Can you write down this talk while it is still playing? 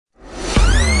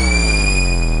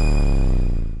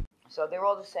they're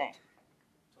all the same? To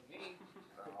me,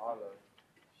 All of it.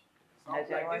 Has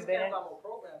like anyone this been camp in? got more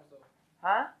programs though.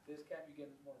 Huh? This camp you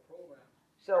get more programs.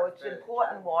 So it's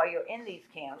important while you're in these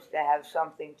camps to have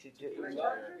something to do,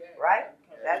 right?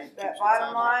 That's that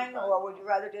bottom line, or would you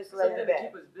rather just lay in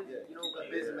bed? Keep us busy. You know, we're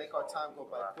busy, make our time go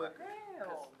by quicker. You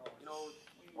know,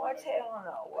 What's hell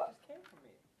no? What? just came from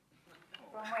it.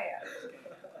 From where?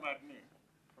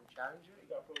 From Challenger.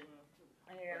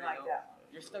 I didn't like that one.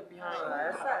 You're stuck behind.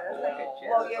 That's like a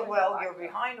jail. Well, you're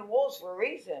behind the walls for a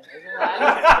reason, isn't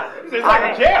that? It's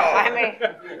like a jail. I mean,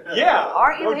 yeah.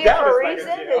 aren't you no here doubt for a it's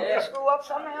like reason? jail. Did you screw up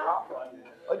somehow?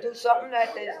 Or do something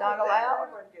that is not allowed?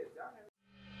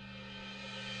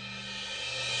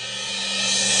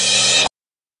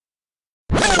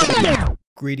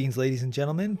 Greetings, ladies and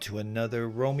gentlemen, to another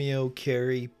Romeo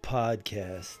Carey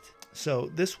podcast. So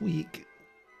this week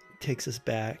takes us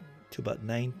back to about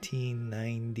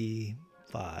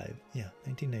 1995. Yeah,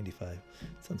 1995.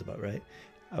 Sounds about right.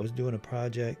 I was doing a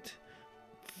project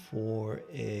for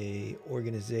a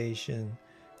organization,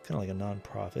 kind of like a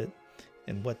nonprofit,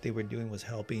 and what they were doing was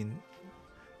helping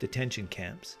detention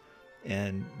camps,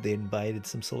 and they invited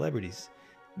some celebrities.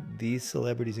 These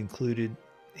celebrities included,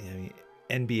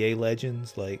 NBA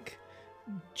legends like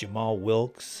Jamal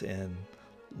Wilkes and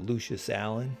Lucius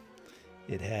Allen.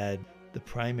 It had the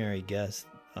primary guest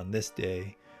on this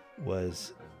day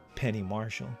was Penny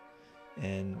Marshall.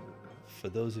 And for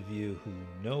those of you who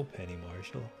know Penny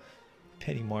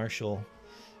Marshall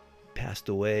passed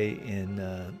away in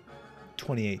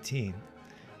 2018.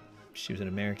 She was an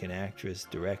American actress,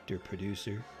 director,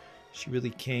 producer. She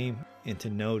really came into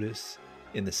notice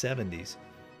in the 70s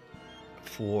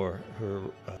for her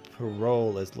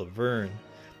role as Laverne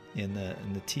in the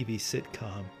TV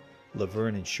sitcom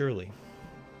Laverne and Shirley,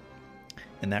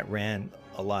 and that ran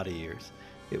a lot of years.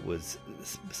 It's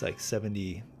like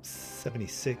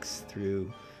 76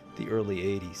 through the early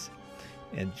 80s,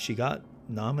 and she got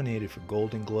nominated for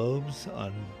Golden Globes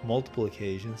on multiple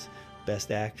occasions,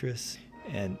 Best Actress,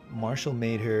 and Marshall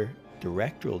made her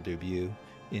directorial debut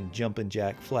in Jumpin'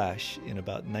 Jack Flash in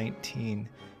about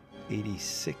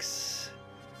 1986.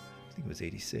 I think it was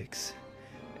 86,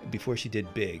 before she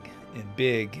did Big. And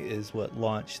Big is what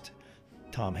launched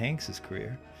Tom Hanks'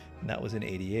 career, and that was in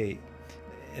 88.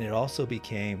 And it also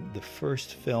became the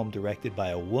first film directed by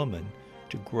a woman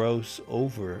to gross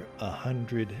over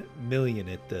 $100 million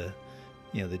at the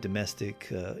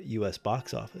domestic U.S.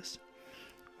 box office.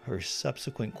 Her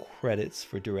subsequent credits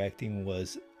for directing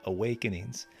was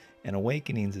Awakenings, and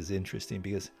Awakenings is interesting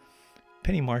because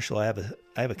Penny Marshall, I have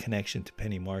a connection to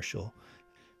Penny Marshall.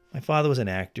 My father was an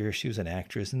actor, she was an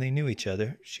actress, and they knew each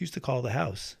other. She used to call the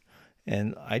house,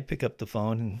 and I'd pick up the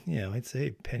phone, and I'd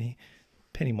say, Penny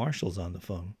Marshall's on the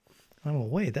phone. I'm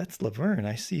like, wait, that's Laverne.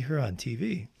 I see her on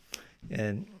TV,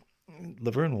 and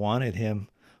Laverne wanted him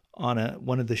on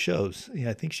one of the shows.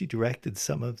 I think she directed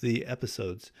some of the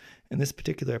episodes. In this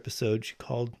particular episode, she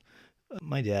called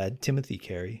my dad, Timothy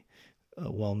Carey,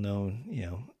 a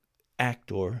well-known,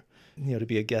 actor, to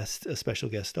be a special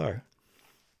guest star.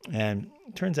 And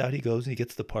it turns out he goes and he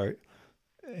gets the part,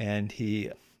 and he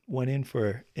went in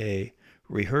for a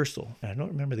rehearsal. I don't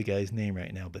remember the guy's name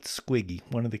right now, but Squiggy,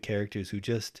 one of the characters who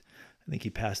I think he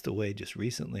passed away just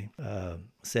recently,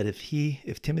 said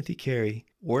if Timothy Carey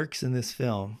works in this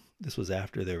film, this was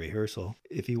after their rehearsal,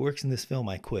 if he works in this film,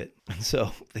 I quit. And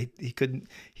so he couldn't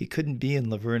be in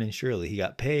Laverne and Shirley. He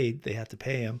got paid. They had to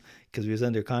pay him because he was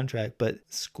under contract, but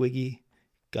Squiggy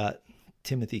got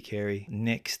Timothy Carey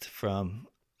nixed from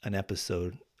an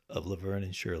episode of Laverne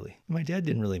and Shirley. My dad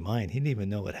didn't really mind. He didn't even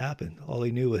know what happened. All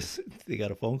he knew was they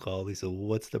got a phone call. He said, well,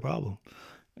 what's the problem?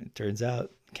 And it turns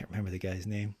out, I can't remember the guy's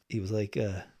name. He was like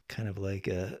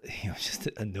just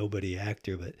a nobody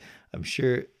actor, but I'm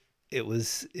sure it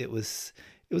was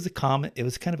kind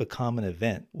of a common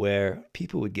event where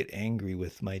people would get angry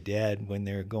with my dad when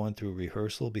they're going through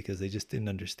rehearsal because they just didn't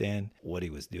understand what he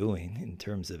was doing in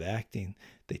terms of acting.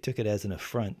 They took it as an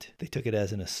affront. They took it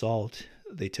as an assault.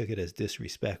 They took it as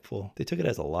disrespectful. They took it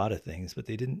as a lot of things, but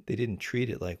they didn't treat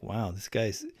it like, wow, this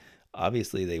guy's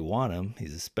obviously they want him.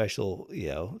 He's a special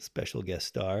guest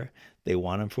star. They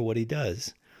want him for what he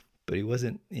does, but he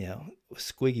wasn't,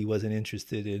 Squiggy wasn't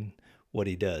interested in what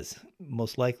he does,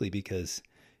 most likely because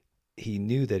he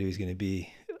knew that he was going to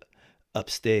be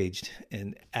upstaged,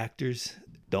 and actors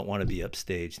don't want to be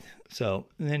upstaged. So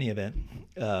in any event,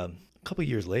 a couple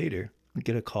years later, we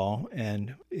get a call,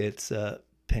 and it's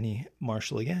Penny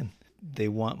Marshall again. They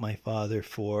want my father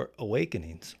for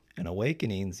Awakenings. And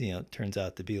Awakenings, turns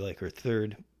out to be like her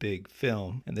third big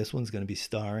film. And this one's going to be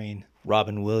starring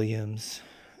Robin Williams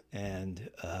and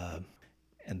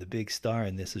and the big star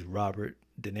in this is Robert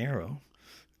De Niro.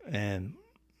 And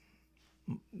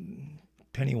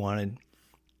Penny wanted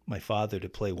my father to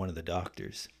play one of the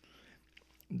doctors.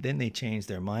 Then they changed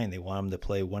their mind. They want him to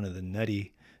play one of the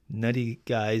nutty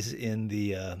guys in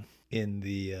the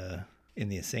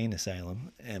insane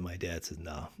asylum. And my dad says,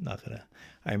 no, not gonna.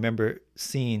 I remember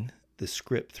seeing the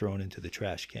script thrown into the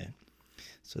trash can.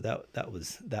 So that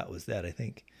was that. I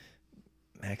think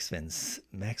Max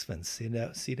von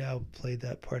Sydow played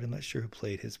that part. I'm not sure who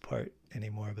played his part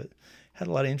anymore, but had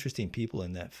a lot of interesting people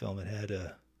in that film. It had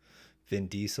Vin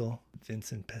Diesel,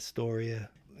 Vincent Pastoria.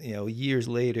 You know, years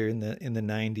later in the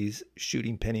 90s,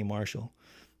 shooting Penny Marshall,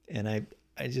 and I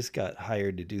just got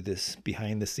hired to do this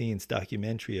behind the scenes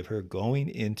documentary of her going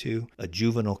into a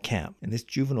juvenile camp, and this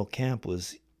juvenile camp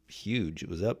was huge. It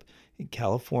was up in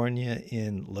California,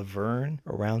 in Laverne,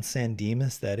 around San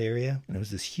Dimas, that area, and it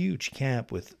was this huge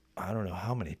camp with I don't know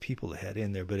how many people they had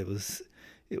in there, but it was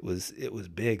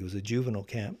big. It was a juvenile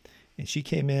camp, and she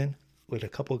came in with a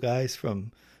couple guys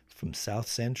from South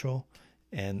Central,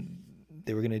 and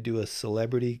they were going to do a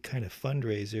celebrity kind of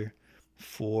fundraiser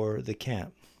for the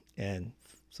camp. And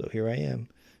so here I am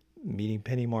meeting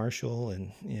Penny Marshall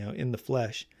and, you know, in the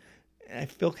flesh. And I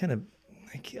feel kind of,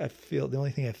 the only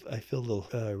thing I feel a little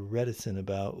reticent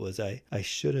about was I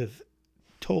should have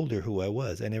told her who I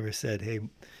was. I never said, hey,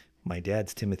 my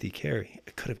dad's Timothy Carey.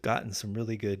 I could have gotten some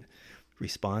really good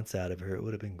response out of her. It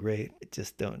would have been great. I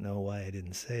just don't know why I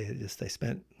didn't say it. I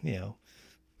spent, you know,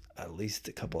 at least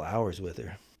a couple hours with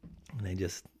her, and I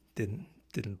just didn't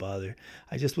bother.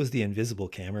 I just was the invisible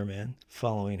cameraman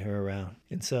following her around.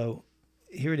 And so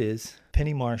here it is,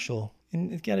 Penny Marshall. And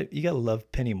you gotta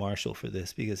love Penny Marshall for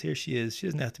this, because here she is. She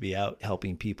doesn't have to be out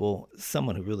helping people.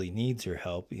 Someone who really needs her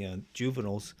help. You know,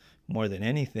 juveniles more than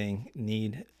anything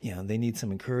need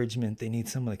some encouragement. They need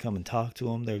someone to come and talk to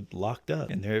them. They're locked up,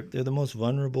 and they're the most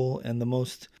vulnerable and the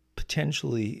most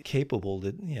potentially capable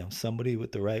that, you know, somebody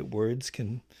with the right words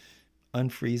can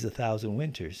unfreeze 1,000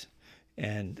 winters.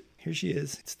 And here she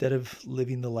is. Instead of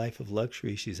living the life of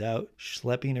luxury, she's out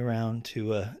schlepping around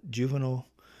to juvenile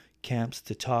camps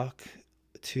to talk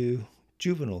to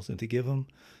juveniles and to give them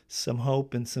some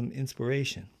hope and some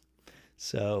inspiration.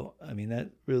 So, I mean,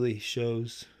 that really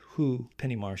shows who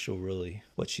Penny Marshall really,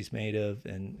 what she's made of,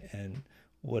 and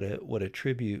what a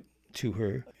tribute to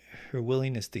her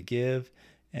willingness to give,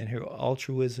 and her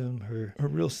altruism, her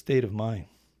real state of mind.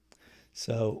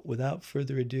 So without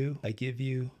further ado, I give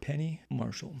you Penny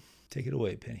Marshall. Take it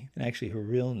away, Penny. And actually her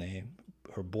real name,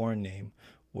 her born name,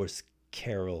 was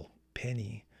Carol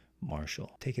Penny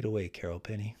Marshall. Take it away, Carol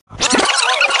Penny.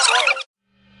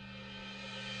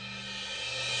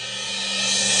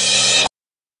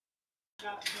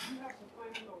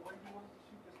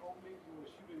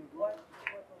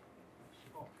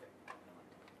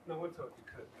 No one told you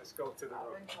could. Let's go to the room.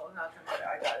 I've been told nothing but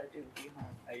I gotta do be home.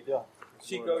 How you doing?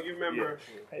 Chico, you remember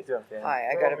How you doing, man? Hi,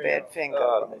 I got a bad finger.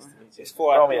 Nice to meet you. it's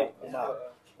for Romeo. No.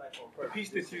 the piece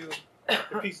that you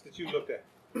looked at,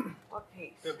 What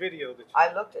piece? the video that you.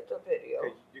 I looked at the video.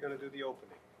 Okay, you're gonna do the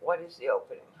opening. What is the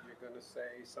opening? You're gonna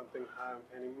say something. Hi, I'm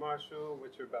Penny Marshall.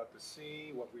 What you're about to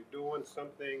see, what we're doing,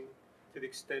 something to the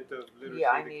extent of literacy.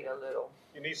 Yeah, I need a little.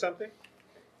 You need something?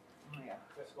 Oh, yeah.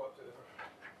 Let's go up to the room.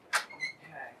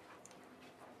 Okay.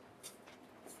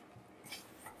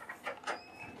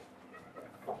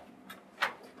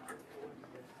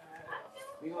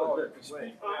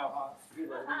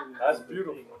 That's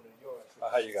beautiful.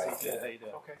 How you guys? Yeah, how you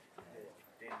doing? Okay.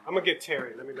 I'm gonna get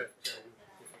Terry. Let me let Terry.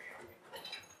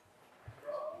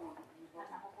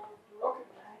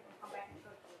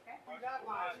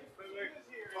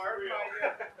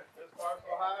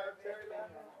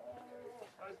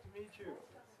 Nice to meet you.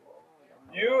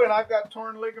 You and I've got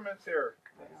torn ligaments here.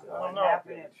 I don't know.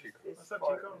 This part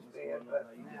was bad, but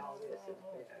now this is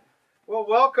bad. Well,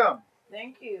 welcome.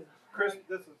 Thank you. Chris,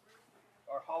 this is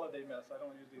our holiday mess. I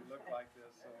don't usually look like this.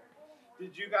 So.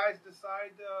 Did you guys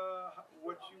decide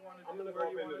what you wanted to I'm do? gonna go Where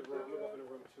up you into the wanted room. to We'll go up do? in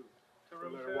the room too. To We'll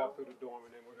room let her two? walk through the dorm,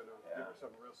 and then we're gonna give her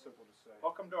something real simple to say.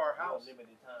 Welcome to our house.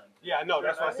 Yeah, I know.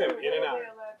 That's why I said in and out.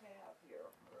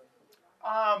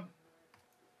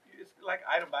 It's like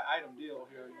item by item deal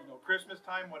here. You know, Christmas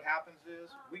time, what happens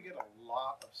is we get a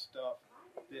lot of stuff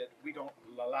that we don't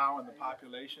allow in the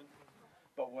population.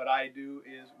 But what I do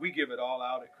is we give it all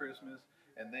out at Christmas,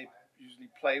 and they usually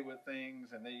play with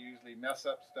things, and they usually mess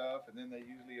up stuff, and then they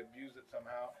usually abuse it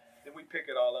somehow. Then we pick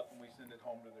it all up and we send it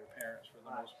home to their parents for the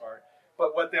most part.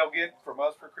 But what they'll get from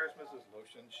us for Christmas is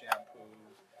lotion,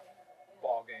 shampoos,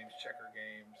 ball games, checker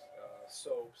games,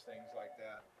 soaps, things like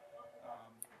that.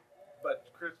 But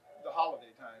the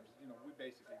holiday times, you know, we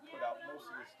basically put out most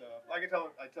of the stuff. Like I tell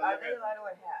Are you, they allowed to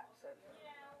wear hats?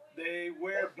 they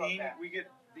wear Baseball beanies. hats. We get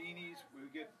beanies. We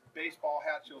get baseball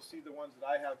hats. You'll see the ones that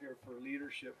I have here for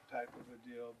leadership type of a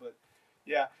deal. But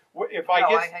yeah, if I No,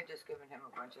 get I had just given him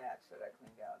a bunch of hats that I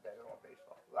cleaned out that are all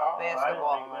baseball. Oh,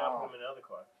 Basketball.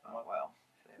 car. Well.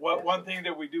 Well, one thing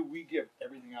that we do, we give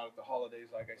everything out at the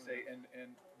holidays, like I say, and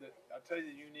I'll tell you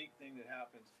the unique thing that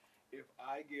happens. If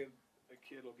I give a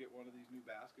kid will get one of these new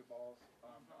basketballs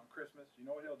on Christmas, you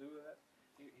know what he'll do with it?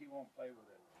 He won't play with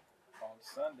it on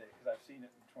Sunday, because I've seen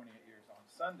it in 28 years. On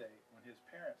Sunday, when his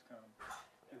parents come,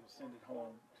 he'll send it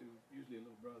home to usually a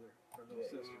little brother or a little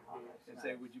sister and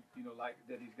say, would you, like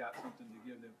that he's got something to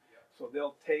give them. So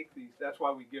they'll take these, that's why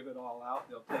we give it all out.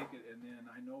 They'll take it, and then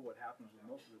I know what happens with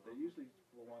most of it. They usually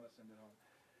will want to send it home.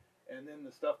 And then the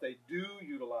stuff they do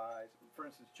utilize, for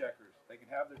instance, checkers. They can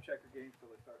have their checker games till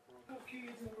they start throwing.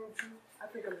 Keys in room 2. I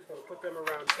think I'm just gonna put them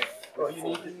around. Oh, you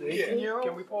need to Yeah.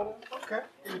 Can we pull them? Okay.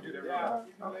 We can do that right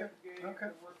now. Okay. Okay.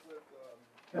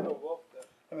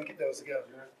 Let me get those together.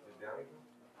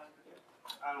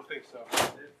 I don't think so.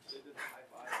 They did the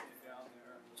high-five thing down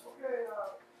there.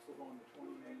 We're going to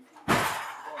 28.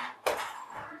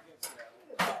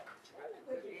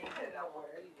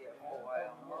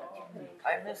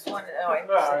 I missed one. Oh, I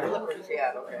missed the Clippers.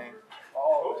 Yeah, okay.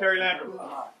 Oh, Terry Landrum.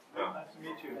 Nice to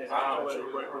meet you.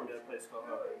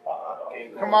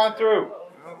 Come on through.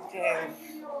 Okay.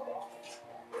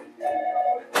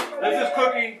 This is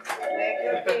Cookie.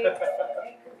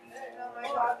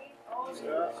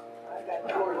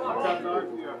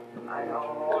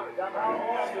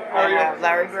 I have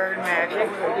Larry Bird Magic,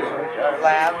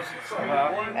 Labs,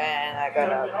 and I got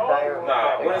a diary.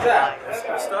 What is that?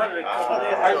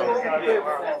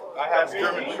 I have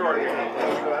German short here.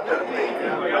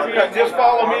 Okay, just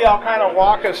follow me. I'll kind of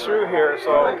walk us through here.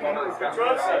 So.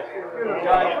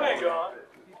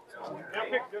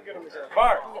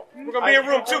 Mark, we're gonna be in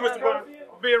room 2, Mr. Booker.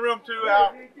 We'll be in room 2,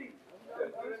 Al.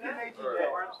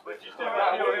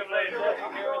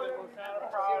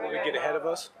 Will we get ahead of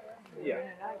us?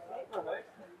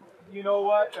 You know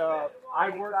what? I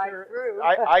worked here.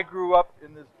 I grew up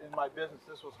in my business.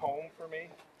 This was home for me.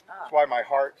 That's why my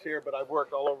heart's here. But I've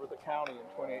worked all over the county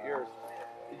in 28 years.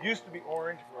 It used to be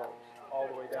orange groves all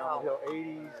the way down the hill,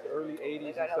 80s, early 80s They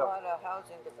and got a stuff. lot of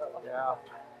housing development. Yeah.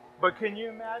 But can you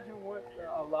imagine what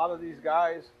a lot of these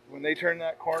guys, when they turn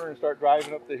that corner and start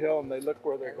driving up the hill and they look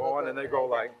where they're going and they go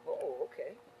like, Oh,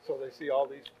 okay. so they see all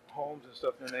these homes and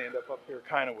stuff and they end up here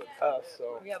kind of with us.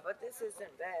 So Yeah, but this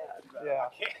isn't bad. yeah.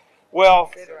 Well,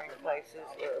 Considering places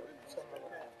where some of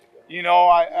them have to go. you know,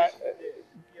 I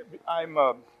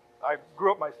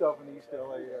grew up myself in the East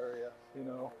LA area,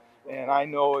 and I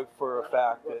know it for a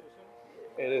fact that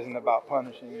it isn't about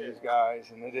punishing these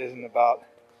guys, and it isn't about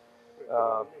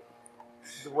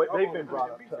the way they've been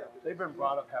brought up tough. They've been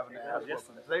brought up having to ask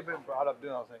weapons. They've been brought up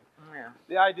doing all things. Yeah.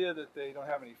 The idea that they don't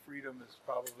have any freedom is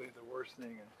probably the worst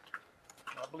thing. And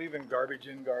I believe in garbage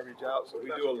in, garbage out, so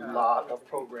we do a lot of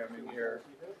programming here.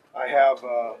 I have,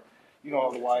 all the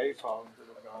YA problems that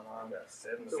have gone on.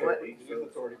 Youth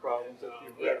authority problems that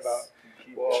you've read about.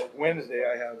 Well, Wednesday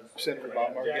I have Senator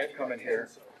Bob Margette coming here,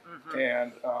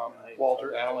 and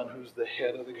Walter Allen, who's the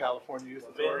head of the California Youth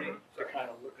Authority, to kind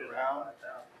of look around.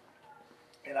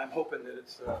 And I'm hoping that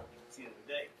it's to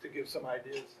give some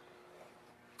ideas.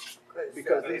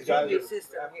 Because these guys the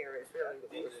system here is really the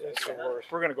worst. It's the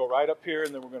worst. We're going to go right up here,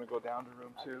 and then we're going to go down to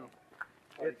room 2.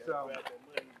 It's where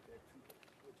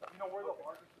the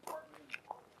largest department is.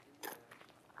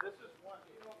 This is one.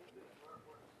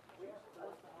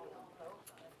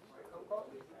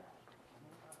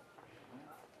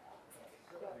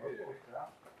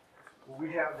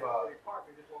 We have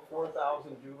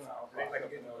 4,000 juveniles.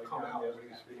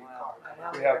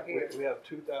 We have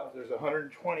 2,000. There's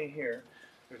 120 here.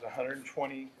 There's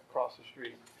 120 across the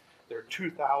street. There are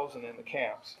 2,000 in the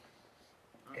camps,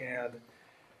 and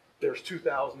there's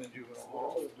 2,000 in juvenile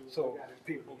halls. So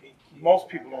most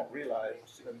people don't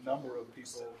realize the number of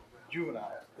people,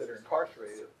 juveniles, that are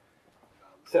incarcerated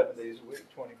 7 days a week,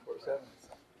 24/7.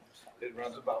 It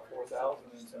runs about 4,000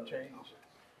 and some change,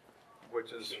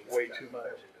 which is way too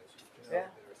much. Yeah.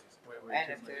 Way And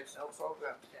too if much. there's no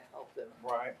programs to help them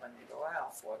Right. when they go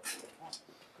out, what's the point?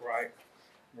 Right.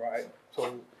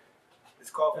 So,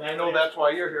 and I know that's why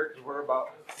you're here, because we're about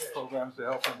programs to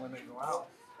help them when they go out.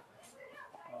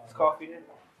 Is coffee in? He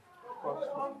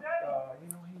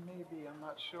may be. I'm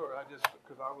not sure.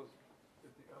 Because I was the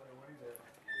other way there.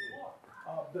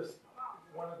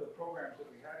 One of the programs that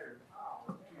we had here,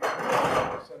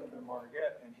 Senator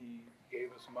Margette, and he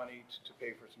gave us money to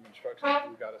pay for some instruction.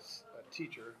 We got a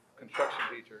teacher, construction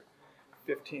teacher,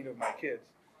 15 of my kids.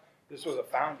 This was a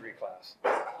foundry class.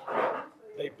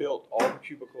 They built all the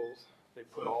cubicles. They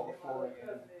put all the flooring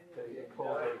in. They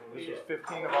closed everything. This was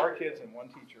 15 of our kids and one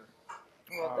teacher.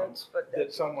 Well, that's, but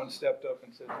That someone stepped up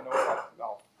and said, you know what,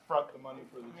 I'll front the money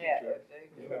for the teacher.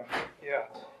 Yeah,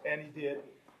 and he did.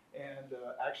 And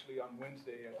actually on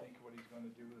Wednesday, I think what he's going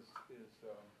to do is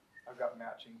I've got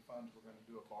matching funds. We're going to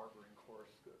do a barbering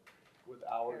course with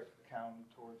hours counted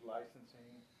towards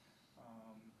licensing.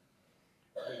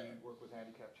 We work with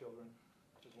handicapped children,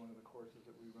 which is one of the courses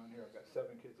that we run here. I've got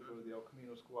 7 kids that go to the El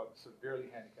Camino School. I'm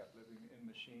severely handicapped, living in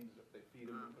machines. If they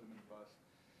feed them, they put them in a bus.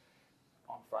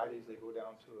 On Fridays, they go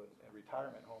down to a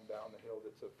retirement home down the hill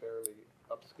that's a fairly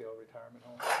upscale retirement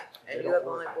home. And They you don't have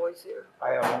only work. boys here?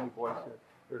 I have only boys here.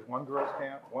 There's 1 girls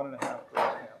camp, 1.5 girls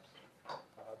camps.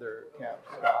 They're Camp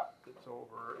Scott that's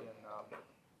over in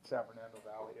San Fernando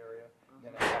Valley area, and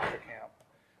then a half a camp.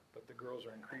 But the girls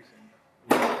are increasing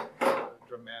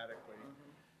dramatically,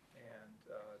 and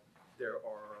there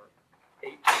are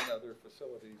 18 other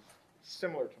facilities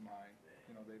similar to mine.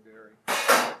 You know, they vary.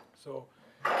 So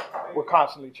we're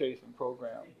constantly chasing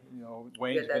program. You know,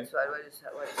 Wayne's Yeah, that's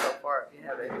what so far, if you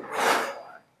have any more,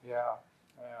 yeah.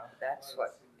 that's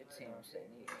what it seems they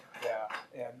need. Yeah,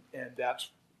 and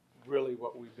that's really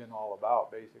what we've been all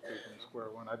about, basically, from square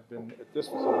one. I've been at this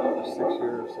facility for 6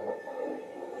 years, and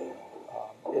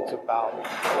it's about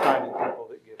finding people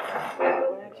that get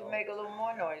Why don't you make a little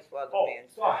more noise while the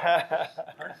man's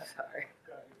I'm sorry.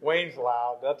 Wayne's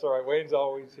loud. That's all right. Wayne's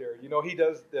always here. You know, he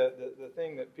does the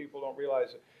thing that people don't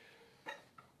realize.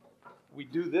 We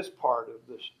do this part of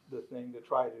the thing to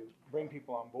try to bring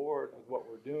people on board with what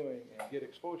we're doing and get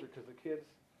exposure, because the kids,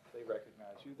 they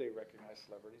recognize you, they recognize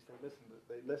celebrities,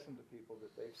 they listen to people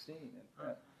that they've seen in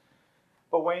print.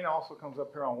 But Wayne also comes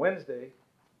up here on Wednesday,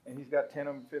 and he's got 10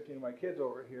 of them, 15 of my kids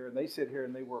over here, and they sit here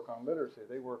and they work on literacy,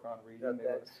 they work on reading,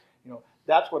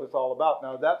 that's what it's all about.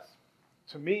 Now that's,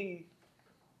 to me,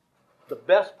 the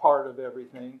best part of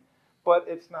everything, but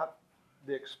it's not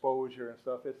the exposure and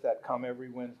stuff. It's that come every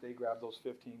Wednesday, grab those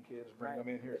 15 kids, bring them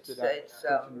in here, sit down, teach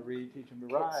them to read, teach them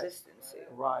to write. Consistency.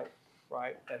 Right.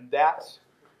 And that's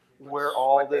where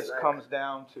all this comes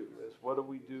down to, is what do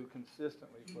we do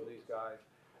consistently for these guys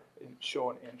and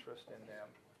show an interest in them,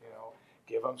 you know,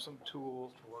 give them some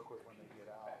tools to work with when they get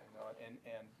out, you know,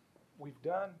 and we've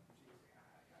done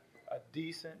a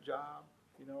decent job,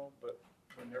 you know, but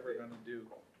we're never going to do,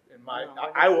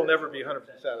 I will never be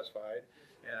 100% satisfied.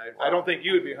 And I don't think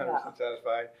you would be 100%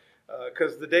 satisfied,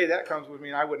 because the day that comes would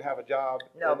mean I wouldn't have a job.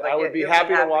 No, but I would be you'll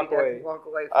happy to walk away. from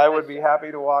I would this be job.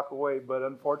 happy to walk away, but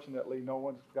unfortunately, no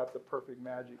one's got the perfect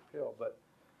magic pill. But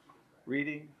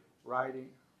reading,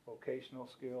 writing, vocational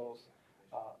skills,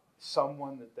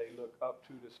 someone that they look up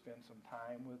to spend some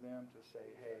time with them, to say,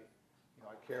 hey, you know,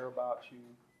 I care about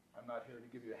you. I'm not here to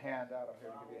give you a handout. I'm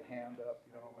here to give you a hand up.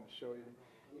 You know, I'm going to show you.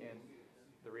 And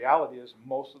the reality is,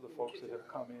 most of the folks that have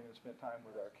come in and spent time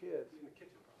with our kids,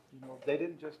 you know, they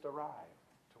didn't just arrive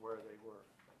to where they were.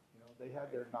 You know, they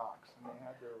had their knocks and they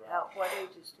had their routes. What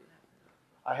ages do you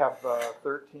have? I have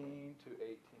 13 to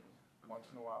 18. Once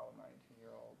in a while, a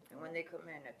 19-year-old. And when they come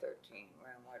in at 13,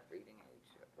 around what reading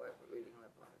age, what reading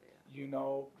level are they at? You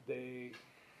know, they're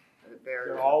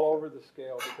Very all over the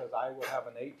scale, because I will have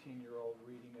an 18-year-old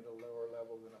reading at a lower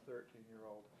level than a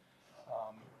 13-year-old.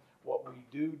 What we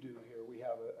do here, we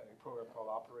have a program called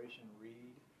Operation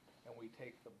Read, and we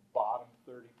take the bottom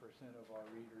 30% of our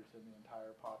readers in the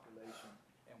entire population,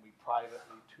 and we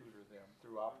privately tutor them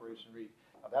through Operation Read.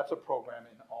 Now, that's a program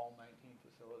in all 19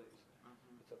 facilities.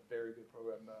 It's a very good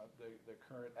program. The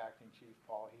current acting chief,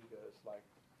 Paul Higa, is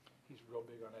he's real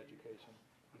big on education.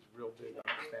 He's real big on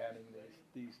expanding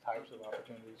these types of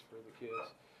opportunities for the kids.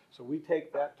 So we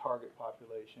take that target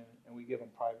population and we give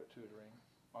them private tutoring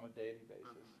on a daily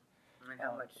basis. And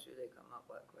how much do they come up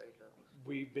with, grade levels?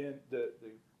 We've been, the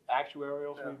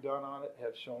actuarials we've done on it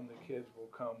have shown the kids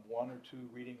will come 1 or 2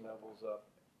 reading levels up,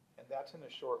 and that's in a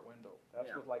short window.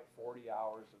 That's with like 40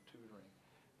 hours of tutoring.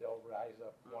 They'll rise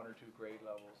up 1 or 2 grade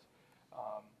levels.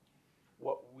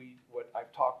 What I've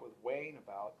talked with Wayne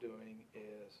about doing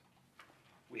is,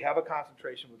 we have a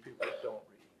concentration with people that don't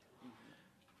read.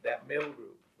 That middle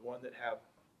group, the one that have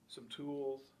some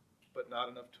tools, but not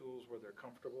enough tools where they're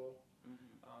comfortable,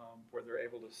 where they're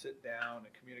able to sit down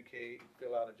and communicate,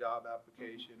 fill out a job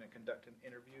application, and conduct an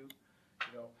interview.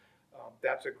 You know,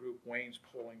 that's a group Wayne's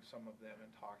pulling some of them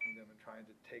and talking to them and trying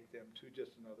to take them to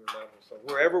just another level. So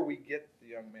wherever we get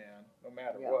the young man, no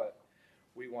matter what,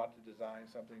 we want to design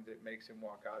something that makes him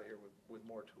walk out of here with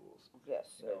more tools.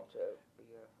 Yes, to be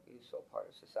a useful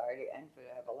part of society and to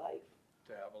have a life.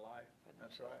 To have a life.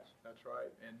 That's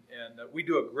right. And we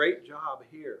do a great job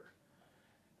here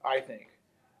I think.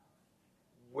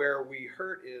 Where we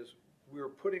hurt is we're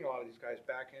putting a lot of these guys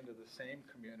back into the same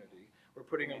community. We're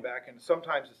putting them back in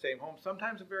sometimes the same home,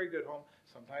 sometimes a very good home,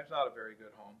 sometimes not a very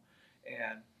good home.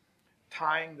 And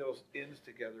tying those ends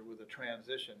together with a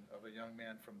transition of a young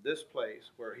man from this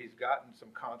place where he's gotten some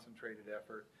concentrated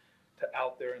effort to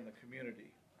out there in the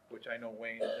community, which I know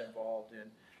Wayne is involved in.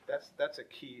 That's a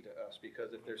key to us,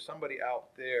 because if there's somebody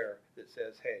out there that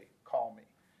says, hey, call me,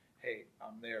 hey,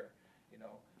 I'm there, you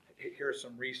know, here's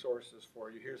some resources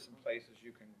for you, here's some places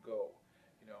you can go,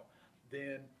 you know,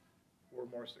 then we're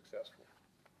more successful.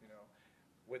 You know,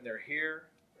 when they're here,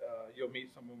 you'll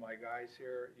meet some of my guys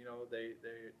here, you know,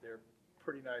 they're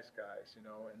pretty nice guys, you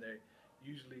know, and they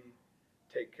usually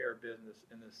take care of business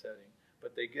in this setting,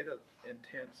 but they get an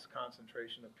intense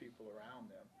concentration of people around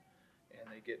them, and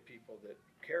they get people that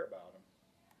care about them,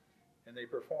 and they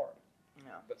perform.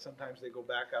 Yeah. But sometimes they go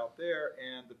back out there,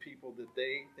 and the people that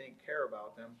they think care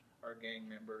about them are gang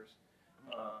members.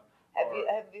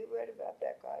 Have you read about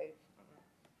that guy?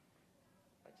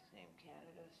 What's his name?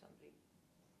 Canada, somebody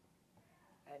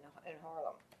in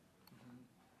Harlem.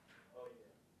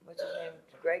 What's his name?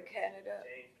 Greg Canada.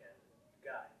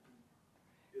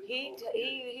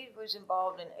 He was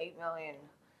involved in 8 million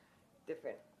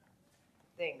different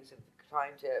things of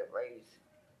trying to raise,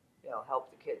 you know, help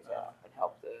the kids out and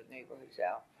help the neighborhoods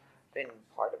out. Been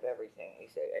part of everything, he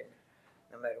said. And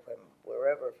no matter from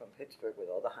wherever, from Pittsburgh, with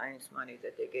all the Heinz money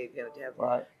that they gave him to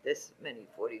have this many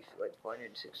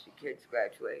 460 kids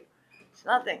graduate, it's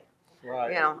nothing.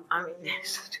 Right. You know, I mean,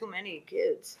 there's too many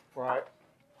kids. Right.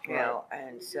 You know,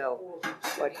 and so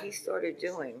what he started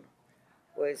doing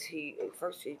was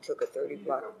first he took a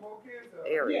 30-block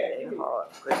area in Harlem,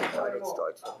 because he thought it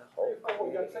starts from the whole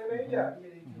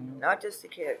community. Not just the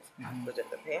kids, but if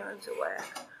the parents are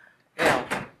whack, you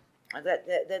know,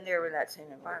 then they're in that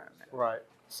same environment. Right.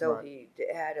 So he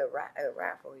had a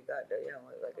raffle. He got, you know,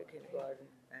 like a kindergarten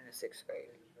and a 6th grade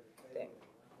thing.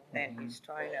 And he's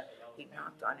he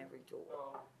knocked on every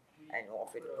door and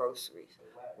offered groceries,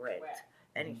 rent,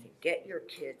 anything. Get your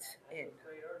kids in.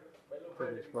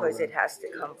 Because it has to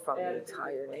come from the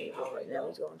entire neighborhood. Now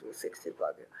he's going to a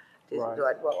 60-block.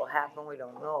 What will happen, we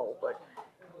don't know, but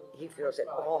he feels it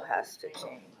all has to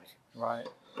change. Right.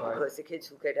 Because the kids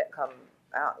who come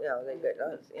out, you know,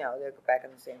 they're back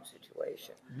in the same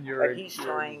situation. But he's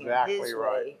trying in his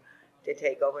way to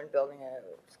take over and building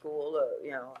a school,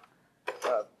 you know,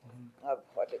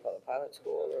 what they call a pilot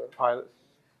school, or Pilot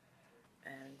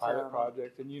project.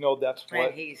 project, and you know that's what.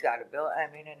 And he's got to build.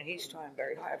 I mean, and he's trying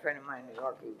very hard. A friend of mine in New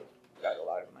York who got a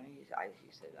lot of money. He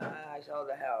said, I saw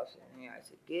the house, and I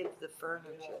said, give the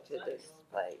furniture to this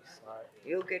place. Right.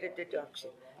 You'll get a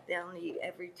deduction. They'll need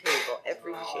every table,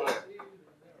 every chair.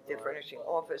 If they're furnishing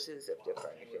offices, if they're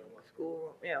furnishing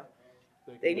school, you know,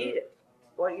 they need it.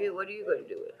 What are you going to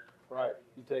do with it? Right.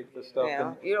 You take the stuff. You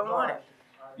know, you don't want it.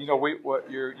 You know,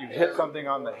 you hit something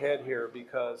on the head here,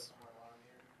 because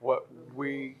what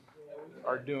we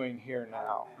are doing here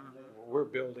now, we're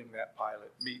building that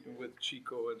pilot, meeting with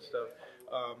Chico and stuff.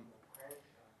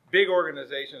 Big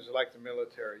organizations like the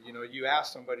military, you know, you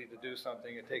ask somebody to do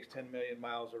something, it takes 10 million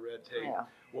miles of red tape. Yeah.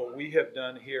 What we have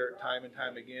done here time and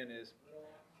time again is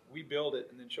we build it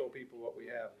and then show people what we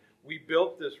have. We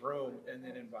built this room and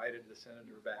then invited the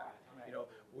senator back. Right. You know,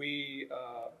 we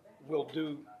will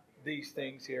do these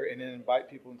things here and then invite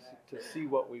people to see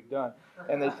what we've done,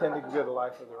 and they tend to get a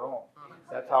life of their own.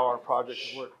 That's how our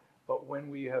projects work. But when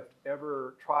we have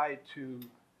ever tried to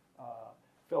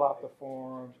fill out the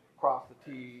forms, cross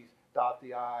the T's, dot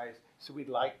the I's, so we'd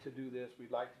like to do this,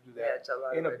 we'd like to do that.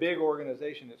 Yeah, in a big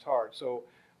organization, it's hard. So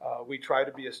we try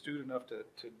to be astute enough to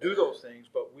do those things,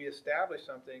 but we establish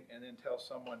something and then tell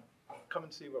someone, come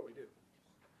and see what we do.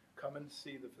 Come and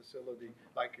see the facility,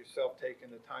 like yourself taking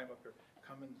the time up here.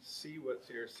 Come and see what's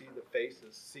here, see the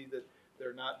faces, see that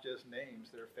they're not just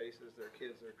names, they're faces, they're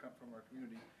kids, they come from our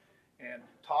community, and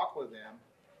talk with them.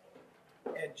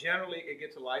 And generally, it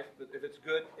gets a life. But if it's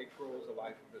good, it grows a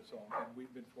life of its own. And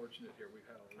we've been fortunate here. We've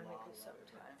had a lot. Because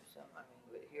sometimes,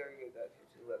 here you got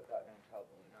kids who have gotten in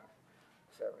trouble and are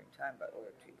serving time, but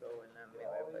where Chico and them, they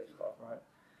have a place called. Right.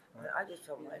 And I just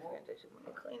told my friends, I said, when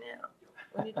you clean out,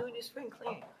 when you're doing your spring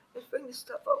cleaning, just bring the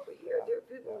stuff over here. There are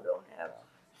people who don't have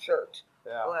shirts.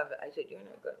 Yeah. I said, you're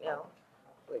not good, you know,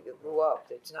 where you grew up,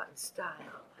 it's not in style.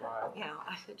 Right. You know,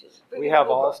 I said, just bring We it have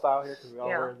over. all style here because we all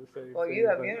Yeah. wear the same. Well, you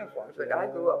have uniforms, but I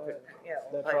grew up in, you know,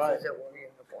 That's places right. that wore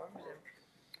uniforms, and,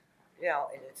 you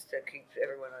know, and it's to keep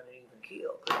everyone on an even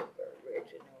keel, because they're very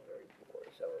rich and they're very poor,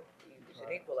 so it's an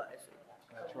equalizer.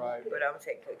 That's right. But I'm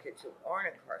saying to kids who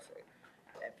aren't incarcerated,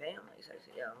 and families. I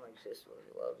said, yeah, my sister was,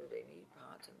 well, do they need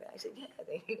pots and pans? I said, yeah,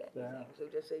 they need anything. So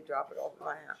just say, drop it off at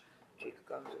my house. Chica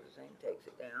comes to the thing, takes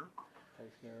it down,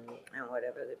 and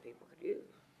whatever that people could use.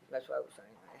 That's why I was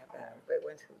saying I have to have, they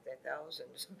went through their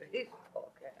thousands of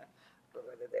baseball cans, for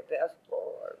whether they're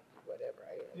basketball or whatever.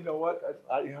 You know what?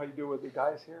 You know how you do with the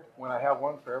guys here? When I have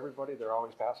one for everybody, they're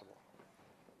always passable.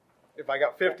 If I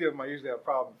got 50 of them, I usually have a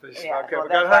problem. If Yeah, okay, well,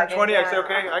 if I got that's 120, I why say, they-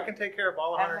 okay, I can take care of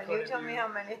all And 120 you of tell me you. how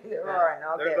many there are, and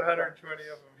I'll There's get 120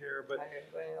 of them here, but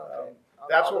 120, okay.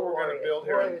 that's All what the we're gonna Warriors. build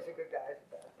here. Warriors are good guys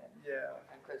about that.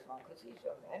 yeah, And Chris Long, because he's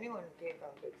from, anyone who came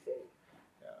from a big city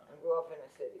yeah. and grew up in a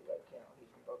city, like, you know, he's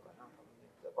from Brooklyn, I'm from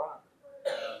the Bronx.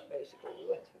 Basically, we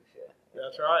went through shit.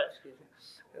 That's right. Excuse me.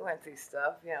 We went through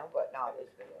stuff, you know, but not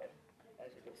as bad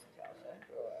as it is in South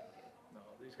Central. No,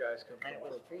 these guys come And it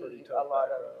from was pretty free, tough a lot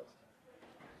of- backgrounds.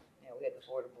 You know, we had the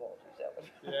border bulges that was.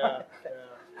 Yeah, that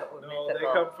yeah. would No, make they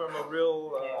the come from a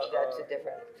real Yeah, that's a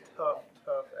different.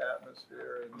 tough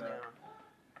atmosphere, and Yeah.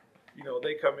 you know,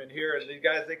 they come in here and these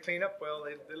guys, they clean up well.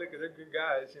 They look, they're good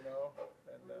guys, you know.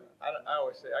 And I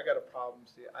always say I got a problem.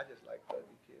 See, I just like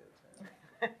fuzzy kids. Man.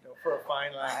 You know, for a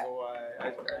fine line boy, I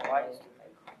used to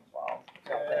make balls.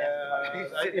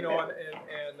 yeah, you know,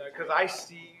 and because I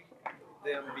see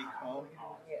them become,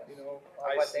 Yes. you know, Or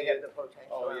I what see they have it. the potential.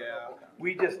 Oh of. yeah,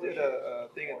 we just did a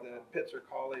thing at the Pitzer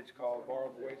College called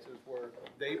Borrowed Voices, where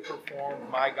they performed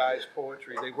my guys'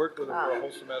 poetry. They worked with it for a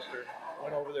whole semester.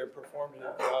 Went over there, performed it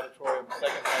at the auditorium.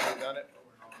 Second time we done it.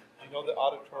 You know, the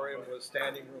auditorium was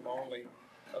standing room only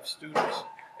of students,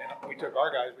 and we took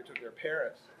our guys. We took their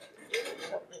parents.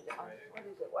 What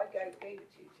is it? What guy gave it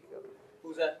to you?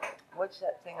 Who's that? What's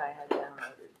that thing I had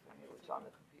downloaded from you? It's on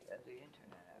the computer, the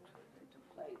internet actually. It's a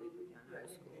play they do in high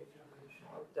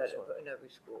school. That in every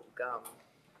school.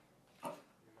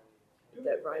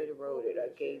 That writer wrote it. I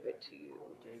gave it to you.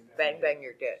 Bang Bang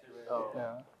You're Dead. Oh.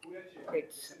 Yeah.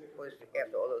 It was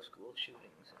after all those school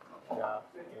shootings. Yeah.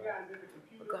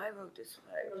 A guy wrote this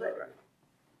playwright,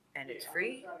 and it's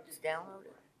free. It's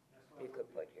downloaded. You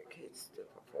could put your kids to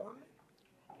perform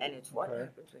it, and it's what Okay.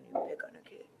 happens when you pick on a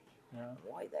kid. Yeah.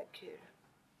 Why that kid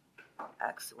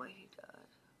acts the way he does.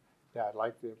 Yeah, I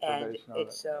like the And information on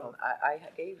it's it. I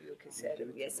gave you a cassette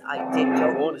of, yes, I did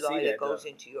tell wanna you see that that, it goes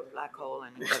into your black hole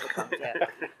and it never comes out.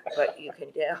 But you can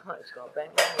download, it's called Bang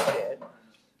Bang You're Dead,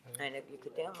 and if you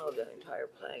could download the entire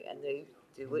play, and they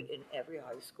do it in every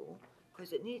high school,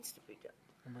 because it needs to be done.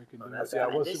 And we can Oh, do that's that. Yeah,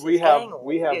 And well, this see, is gang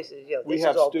we have, this is, you know, we this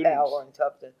have is all students. power and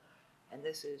tough, and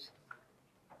this is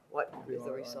what Be the all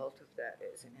right. result of that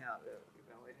is, and how the, you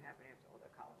know, it happened after all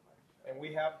the college. And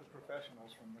we have the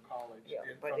professionals from the college Yeah,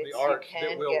 and but from the it's, arts you that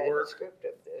can will get a work, script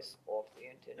of this off the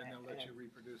internet. and they'll let you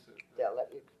reproduce it. They'll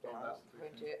let you Oh, that's the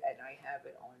print thing. it, and I have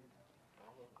it on.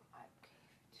 I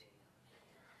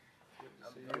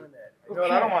I'm doing that. You know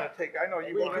what, I don't want to take. I know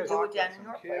you We want can to do talk it down to in some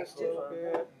your kids place, a little too.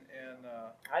 bit, and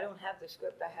I don't have the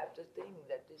script. I have the thing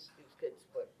that these kids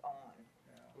put on.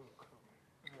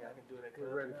 I can do that.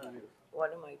 We're ready for you.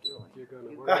 What am I doing? You're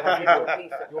gonna. You we're gotta gonna give do me a it.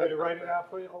 piece of You want me to paper. write it out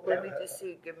for you? Let me just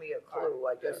see. Give me a clue.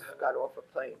 I just got off a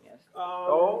plane yesterday.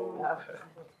 oh.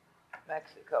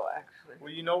 Mexico, actually.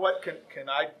 Well, you know what? Can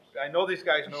I know these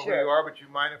guys know who Sure. you are, but you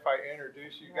mind if I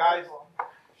introduce you guys?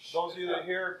 Those of you that are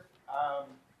here,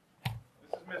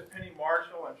 this is Miss Penny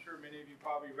Marshall. I'm sure many of you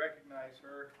probably recognize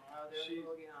her. She,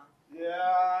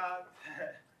 yeah,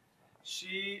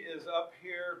 she is up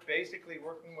here basically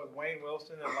working with Wayne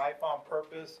Wilson and Life on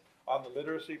Purpose on the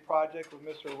literacy project with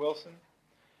Mr. Wilson,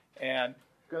 and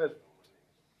gonna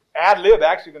ad lib.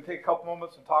 Actually, gonna take a couple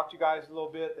moments and talk to you guys a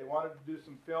little bit. They wanted to do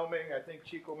some filming. I think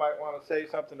Chico might want to say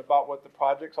something about what the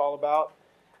project's all about,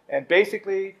 and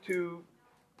basically to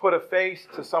put a face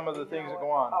to some of the things that go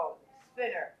on. Oh,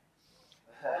 spinner.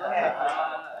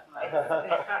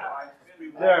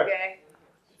 There. Okay.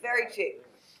 Very cheap.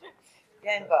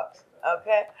 $10.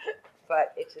 Okay.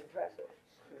 But it's impressive.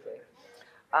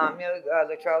 You know,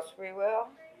 the Charles Freewell.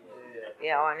 You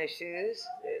know, on his shoes.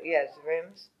 He has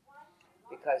rims.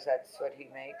 Because that's what he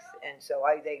makes. And so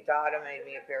Dada made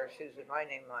me a pair of shoes with my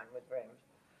name on with rims.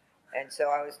 And so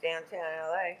I was downtown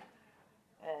LA.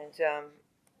 And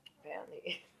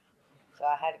apparently, so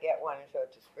I had to get one and show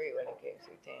it to Spree when it came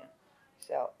through town.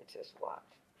 So it's just watch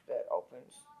that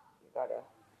opens. You gotta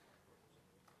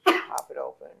pop it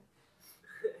open.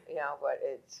 You know, but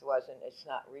it's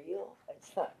not real.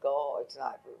 It's not gold. It's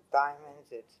not diamonds.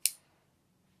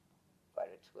 But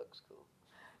it looks cool.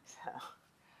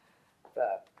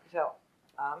 So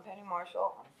I'm Penny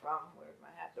Marshall. I'm from, where's my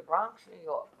hat? The Bronx, New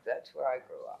York. That's where I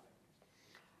grew up.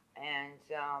 And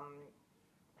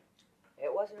it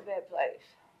wasn't a bad place.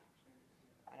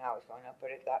 And I was growing up,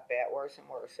 but it got bad, worse and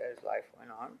worse as life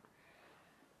went on.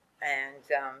 And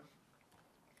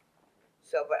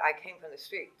so, but I came from the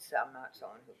streets. I'm not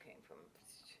someone who came from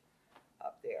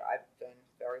up there. I've done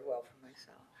very well for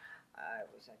myself. I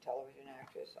was a television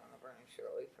actress on Laverne and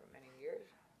Shirley for many years.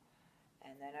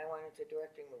 And then I went into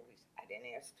directing movies. I didn't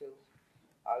ask to.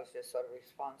 I was just sort of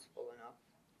responsible enough.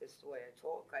 This is the way I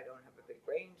talk. I don't have a big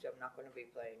range. I'm not going to be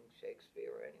playing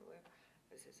Shakespeare anywhere.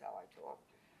 This is how I talk.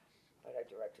 But I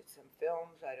directed some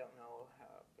films. I don't know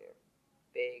how they're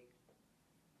big,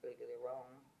 League of Their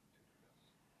Own.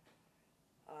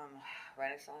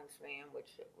 Renaissance Man,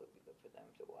 which it would be good for them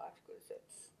to watch because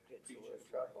it's a little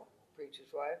trouble.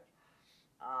 Preacher's Wife.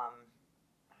 I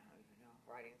don't even know.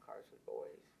 Riding Cars with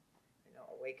Boys.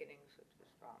 Awakenings, which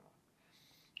was drama.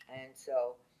 And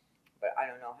so, but I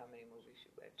don't know how many movies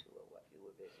you went to or what you were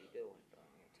busy doing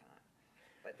during your time.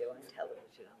 But they were on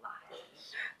television a lot.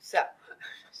 So,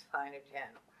 just find a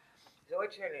channel. So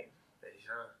what's your name?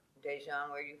 Dejan.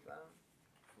 Dejan, where are you from?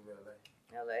 From LA.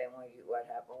 LA, and what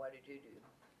happened? What did you do?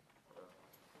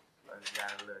 I just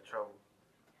got in a little trouble.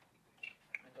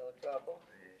 A little trouble?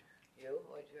 Yeah. You?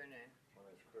 What's your name? My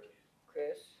name's Chris.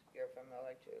 Chris? You're from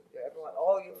LA too? You're everyone?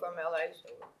 Oh, you from LA? So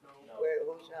where?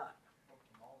 Who's not?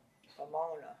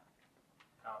 Pomona.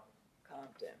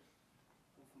 Compton.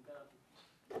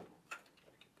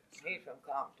 He's from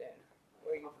Compton.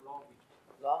 Where you from?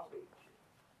 Long Beach.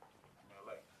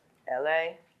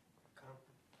 LA?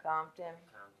 Compton?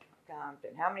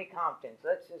 Compton. How many Comptons?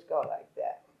 Let's just go like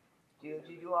that. Did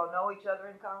you all know each other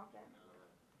in Compton?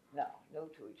 No, new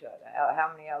to each other.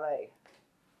 How many LA?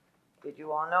 Did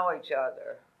you all know each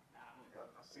other?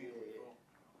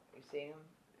 You seen him?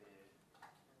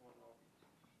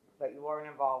 But you weren't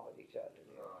involved with each other.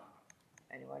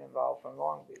 Anyone involved from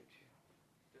Long Beach?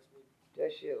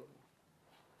 Just you.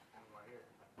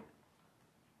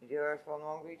 You're from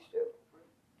Long Beach too?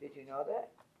 Did you know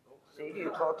that? See, do you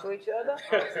talk to each other?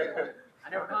 I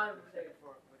never conversated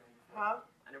with him before. Huh?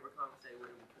 I never conversated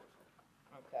with him before.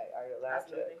 Okay, are you allowed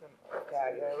to? Okay,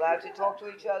 are you allowed to talk to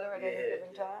each other at any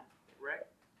given time? Right?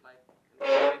 Like, in a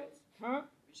couple minutes.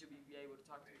 We should be able to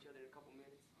talk to each other in a couple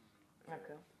minutes.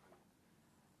 Okay.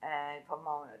 And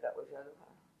Pomona, that was the other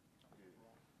one.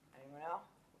 Anyone else?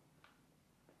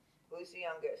 Who's the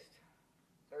youngest?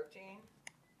 13?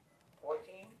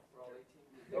 14? We're all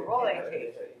 18. We're all 18.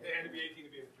 They had to be 18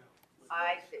 to be in the film.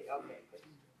 I see, okay. Good.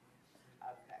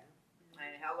 Okay.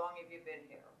 And how long have you been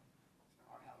here?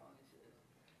 Or how long is it?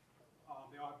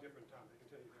 They all have different times. I can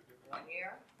tell you they're different. 1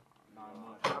 year?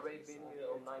 I've already been here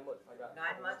 9 months. I got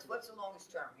 9 months? What's the longest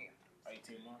term here?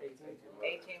 18 months.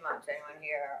 18 months. Anyone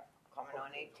here coming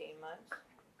on 18 months?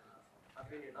 I've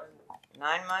been here 9 months.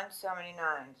 9 months? How many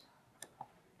nines?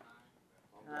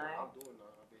 9? I'm doing 9.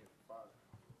 I've been here for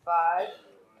 5? 5.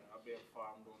 I've been 5,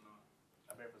 I'm doing 9.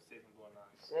 I've been for 6, I'm doing 9.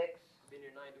 6? I've been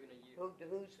here 9 doing a year.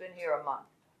 Who's been here a month?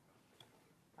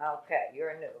 Okay,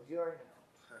 you're new.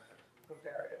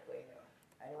 Comparatively new.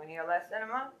 Anyone here less than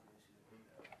a month?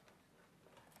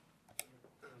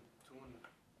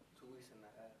 2 weeks and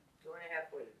a half.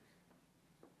 2.5 weeks.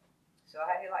 So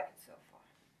how do you like it so far?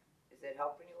 Is it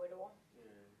helping you at all? Yeah,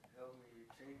 helped me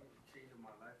changing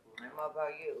my life. And what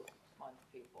about you, month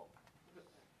people?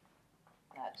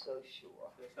 Not so sure.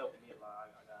 It's helping me a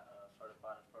lot. I got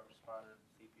certified as first responder,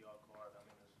 CPR card. I'm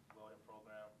in this welding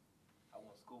program. I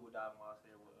went scuba diving while I was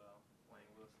here with Wayne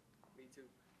Wilson. Me too.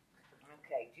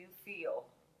 Okay, do you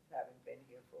feel, having been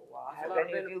here for a while, It's a have lot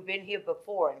of any of you been here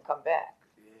before and come back?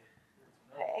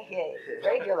 Hey,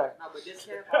 regular. No, but this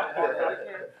camp,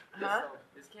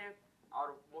 this camp,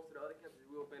 most of the other camps is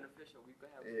real beneficial. We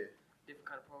could have different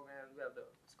kind of programs. We have the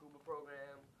scuba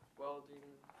program,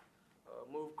 welding,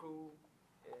 move crew,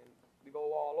 and we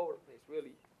go all over the place,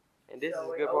 really. And this is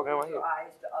a good program right So it opens your here.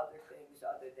 eyes to other things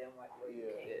other than what you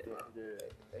came from.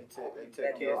 They took That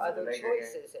kids there are to other the Laker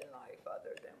choices in life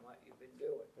other than what you've been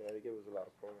doing. game. Yeah, they give us a lot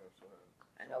of programs.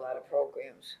 And a lot of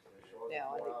programs.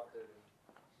 Now,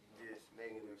 Just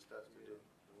making them stuff to do.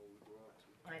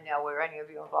 And now, were any of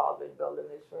you involved in building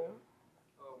this room?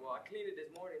 Well, I cleaned it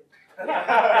this morning. For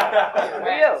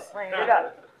you, clean it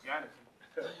up.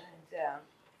 And,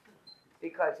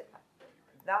 because,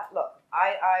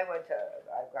 I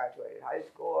graduated high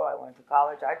school, I went to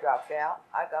college, I dropped out,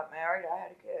 I got married, I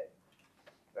had a kid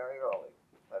very early.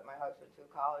 But my husband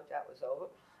through college, that was over.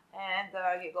 And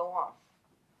you go on.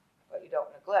 But you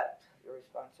don't neglect your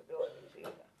responsibilities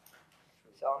either.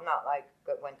 So I'm not like,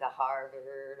 went to Harvard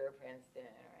or Princeton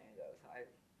or any of those.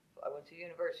 I went to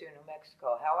University of New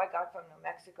Mexico. How I got from New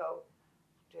Mexico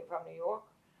from New York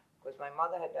was my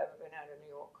mother had never been out of New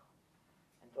York.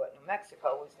 And thought New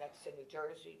Mexico was next to New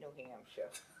Jersey, New Hampshire,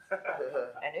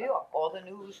 and New York. All the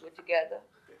news were together.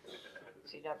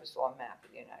 So you never saw a map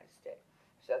of the United States.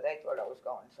 So they thought I was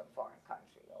going to some foreign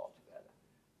country altogether.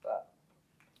 But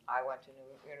I went to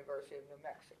University of New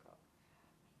Mexico.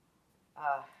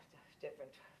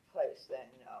 Different place than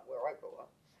where I grew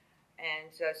up.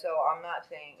 And so I'm not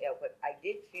saying, but I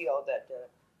did feel that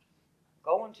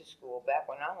going to school, back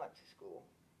when I went to school,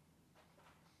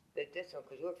 the discipline,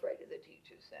 because you were afraid of the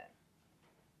teachers then.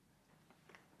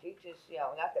 Teachers,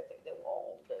 not that they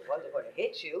wasn't going to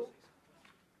hit you,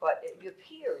 but your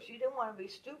peers, you didn't want to be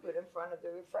stupid in front of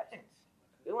your friends.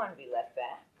 You didn't want to be left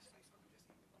back.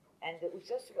 And it was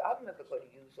just, I'm never going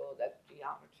to use all that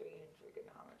geometry and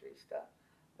trigonometry stuff,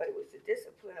 but it was the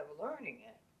discipline of learning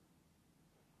it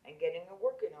and getting it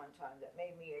working on time that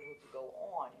made me able to go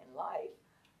on in life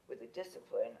with the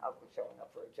discipline of showing up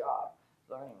for a job,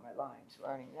 learning my lines,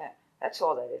 learning that. That's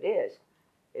all that it is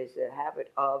the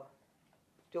habit of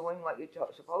doing what you're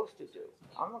supposed to do.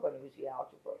 I'm not going to use the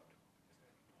algebra,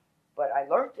 but I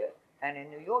learned it. And in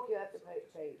New York, you have to pass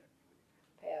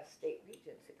state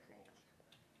regents exams,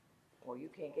 or you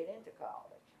can't get into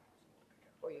college,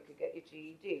 or you could get your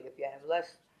GED if you have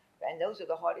less. And those are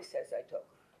the hardest tests I took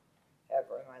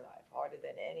ever in my life, harder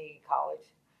than any college.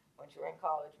 Once you're in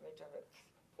college, midterm,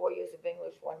 4 years of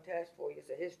English, one test, 4 years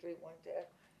of history, one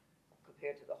test,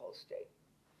 compared to the whole state.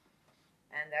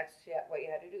 And that's what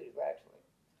you had to do to graduate.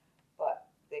 But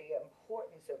the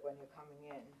importance of when you're coming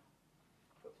in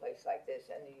to a place like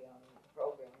this and the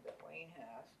program that Wayne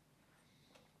has,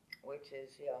 which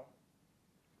is,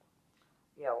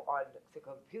 on the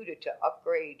computer to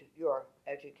upgrade your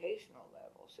educational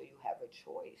level so you have a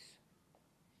choice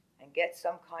and get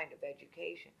some kind of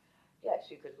education. Yes,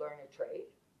 you could learn a trade.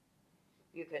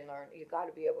 You can learn, you got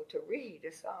to be able to read a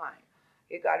sign.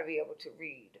 You got to be able to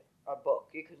read a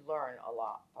book. You can learn a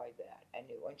lot by that. And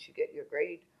once you get your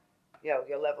grade,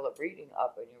 your level of reading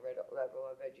up and your level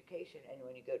of education, and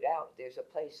when you go out, there's a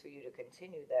place for you to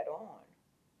continue that on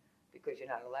because you're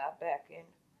not allowed back in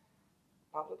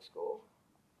public school.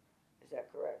 Is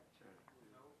that correct?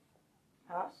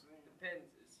 Huh?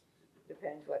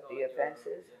 Depends what the offense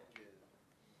is.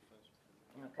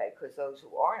 Okay, because those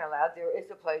who aren't allowed, there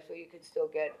is a place where you can still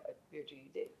get your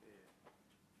GED.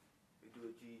 We do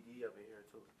a GED up in here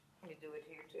too. You do it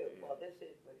here too. Well, this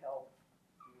would help.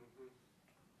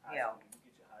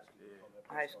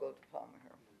 High school diploma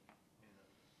here.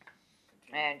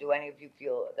 And do any of you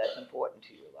feel that's important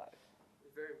to your life?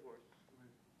 It's very important.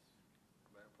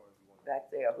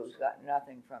 Back there, who's got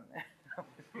nothing from that?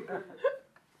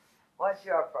 What's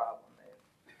your problem, Dave?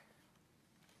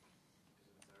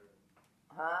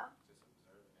 Huh?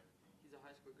 He's a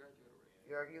high school graduate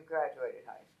already. You graduated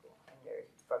high school. And you're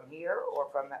from here or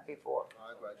from that before?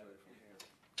 I graduated from here.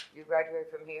 You graduated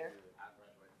from here? I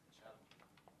graduated from Chapel.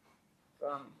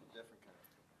 From Different camp.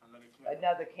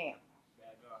 another camp.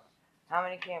 Bad guy. How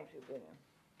many camps you been in?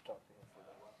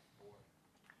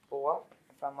 Four?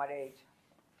 From what age?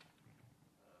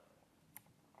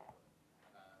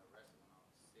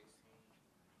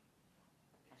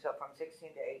 So from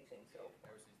 16 to 18, so.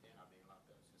 Ever since then, I've been locked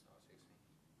up since I was 16.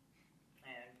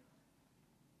 And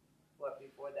what,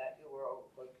 before that, you were a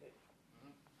good kid?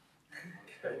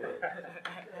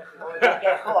 Or did you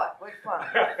get caught? Which one?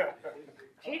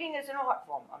 Cheating is an art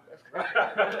form.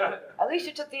 At least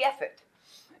you took the effort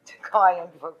to call in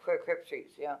for crip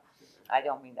sheets, I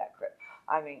don't mean that crip.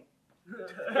 I mean,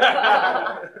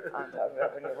 I'm talking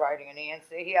about when you're writing an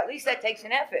answer. At least that takes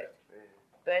an effort.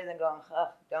 Better than going,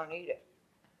 don't need it.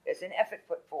 There's an effort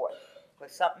put forth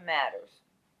because something matters.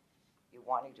 You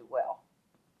want to do well.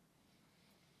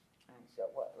 And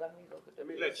so, let me look at the. Let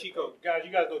me let Chico, guys,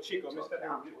 you guys know Chico.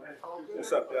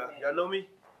 What's up, y'all? Y'all know me?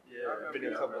 Yeah, I've been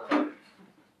here a couple of times.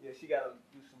 Yeah, she got to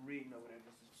do some reading over there.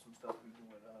 This is some stuff we doing.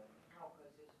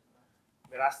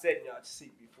 Man, I sat in y'all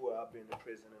seat before. I've been to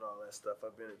prison and all that stuff.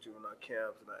 I've been in juvenile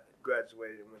camps and I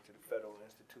graduated and went to the federal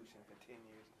institution for 10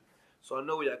 years. So I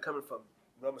know where y'all coming from.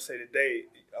 But I'm gonna say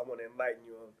today, I want to enlighten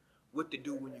you on what to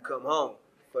do when you come home.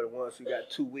 For the ones who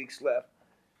got 2 weeks left,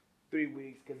 3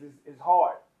 weeks, because it's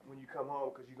hard when you come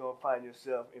home because you're gonna find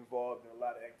yourself involved in a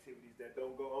lot of activities that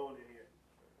don't go on in here.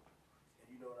 And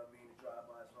you know what I mean, the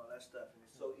drive-bys and all that stuff. And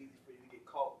it's so easy for you to get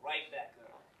caught right back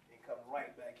up and come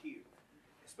right back here.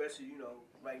 Especially,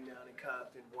 right now in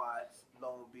Compton, Watts,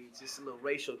 Long Beach, it's a little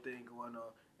racial thing going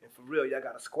on. And for real, y'all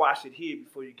got to squash it here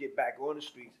before you get back on the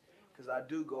streets. Because I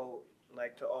do go,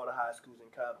 to all the high schools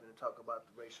in Compton and talk about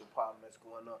the racial problem that's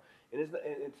going on. And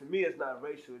and to me, it's not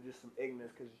racial, it's just some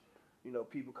ignorance. Because,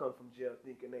 people come from jail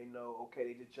thinking they know,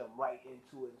 okay, they just jump right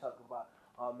into it and talk about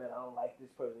oh man, I don't like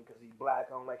this person because he's black.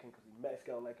 I don't like him because he's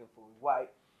Mexican. I don't like him for he's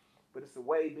white. But it's a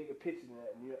way bigger picture than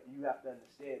that, and you have to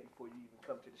understand before you even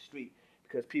come to the street,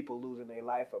 because people losing their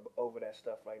life over that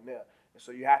stuff right now. And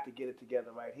so you have to get it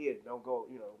together right here. Don't go,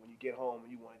 when you get home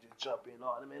and you want to just jump in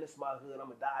on, man, it's my hood,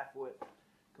 I'm going to die for it.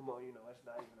 Come on, it's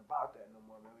not even about that no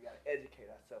more, man. We got to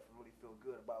educate ourselves and really feel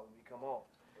good about when we come home.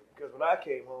 Because when I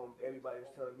came home, everybody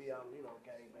was telling me I'm,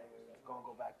 gangbanger, going to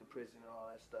go back to prison and all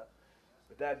that stuff.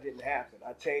 But that didn't happen.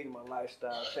 I changed my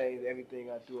lifestyle, changed everything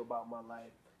I do about my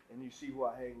life. And you see who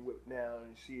I hang with now,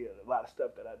 and you see a lot of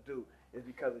stuff that I do is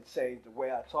because it changed the way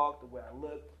I talk, the way I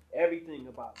look, everything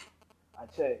about me. I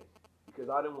changed because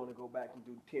I didn't want to go back and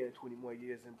do 10, 20 more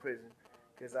years in prison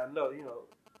because I know,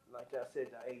 like I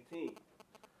said, I'm 18.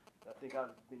 I think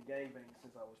I've been gangbanging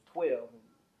since I was 12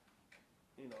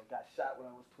 and, got shot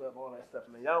when I was 12, all that stuff.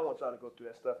 Man, y'all don't want y'all to go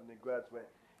through that stuff and then graduate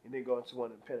and then go into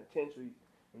one of the penitentiaries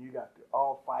and you got to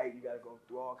all fight, you got to go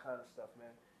through all kind of stuff,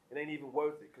 man. It ain't even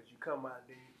worth it because you come out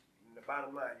and then the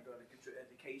bottom line, you're going to get your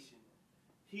education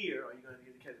here, or you're going to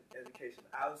get education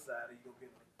outside, or you're going to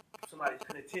be in somebody's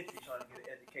penitentiary trying to get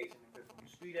an education. Because from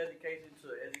your street education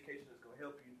to an education that's going to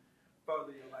help you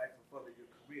further your life and further your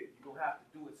career, you're going to have to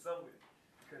do it somewhere.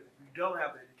 Because if you don't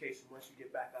have an education once you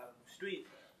get back out of the street,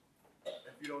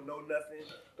 if you don't know nothing,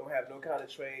 don't have no kind of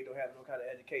trade, don't have no kind of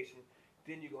education,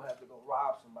 then you're going to have to go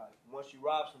rob somebody. Once you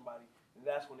rob somebody, then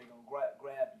that's when they're going to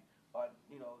grab you. Or,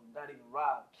 not even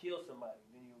rob, kill somebody.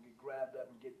 Then you're going to get grabbed up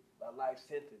and get a life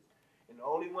sentence. And the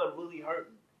only one really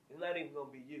hurting is not even going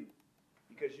to be you.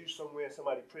 Because you somewhere in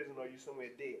somebody's prison or you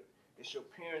somewhere dead. It's your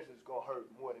parents that's going to hurt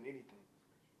more than anything.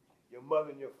 Your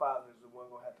mother and your father is the one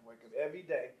going to have to wake up every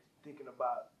day thinking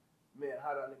about, man,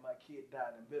 how did I let my kid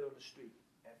die in the middle of the street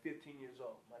at 15 years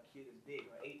old? My kid is dead.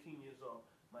 Or 18 years old,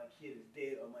 my kid is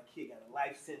dead, or my kid got a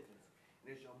life sentence.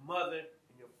 And it's your mother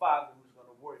and your father who's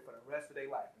going to worry for the rest of their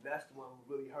life. And that's the one who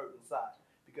really hurt inside.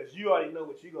 Because you already know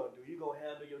what you're going to do. You're going to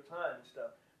handle your time and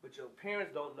stuff. But your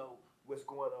parents don't know what's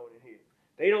going on in here.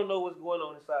 They don't know what's going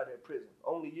on inside their prison.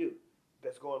 Only you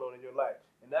that's going on in your life.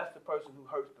 And that's the person who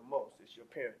hurts the most. It's your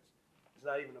parents. It's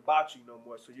not even about you no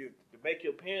more. So to make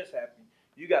your parents happy,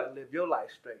 you got to live your life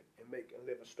straight and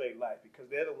live a straight life. Because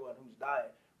they're the one who's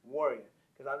dying, worrying.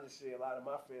 Because I just see a lot of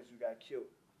my friends who got killed,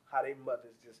 how their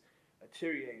mothers just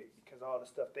deteriorated because of all the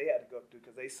stuff they had to go through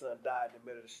because their son died in the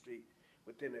middle of the street.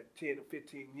 Within 10 to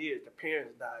 15 years, the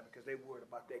parents died because they worried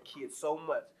about their kid so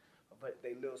much. But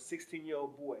their little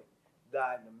 16-year-old boy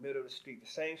died in the middle of the street, the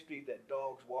same street that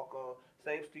dogs walk on,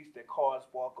 same streets that cars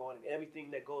walk on, and everything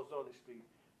that goes on the street.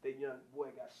 That young boy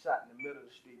got shot in the middle of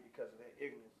the street because of their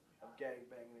ignorance of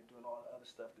gangbanging and doing all the other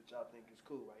stuff that y'all think is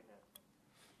cool right now.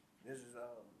 This is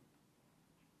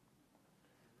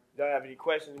Y'all have any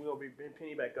questions? We're gonna bring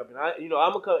Penny back up, and I'm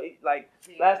gonna come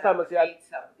last time I said. Read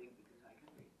something because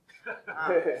I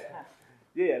can read.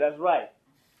 Yeah, that's right.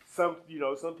 Some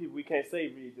people we can't say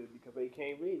read this because they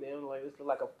can't read. They don't it's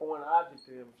like a foreign object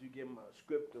to them if you give them a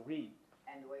script to read.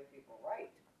 And the way people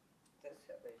write, that's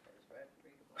how they say it's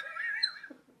readable.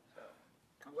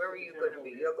 Where are you going to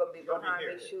be? You're going to be behind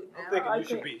me shooting I'm now? thinking you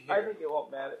should be here. I think it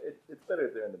won't matter. It's better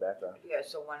if they're in the background. Yeah,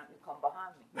 so why don't you come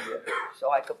behind me?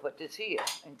 So I could put this here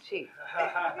and see.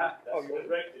 Oh, you're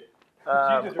right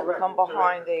there. You the director. Come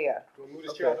behind there. Do we move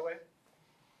this chair out of the way?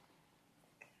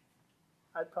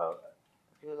 I'd probably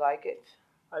You like it?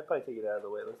 take it out of the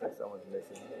way. It looks like someone's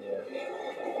missing. Yeah.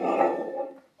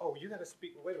 Oh, you got to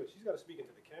speak. Wait a minute. She's got to speak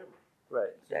into the camera.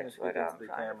 Right. So That's what I'm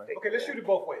trying to figure. Okay, let's shoot it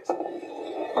both ways.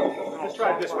 Let's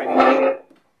try it this way.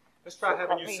 Let's try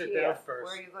having you sit down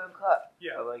first. Where are you going to cut?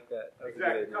 Yeah, I like that. That's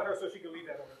exactly. a good Cut idea. her so she can leave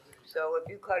that over there. So if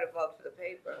you cut above the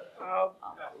paper,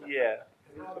 Yeah.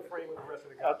 Now the frame with the rest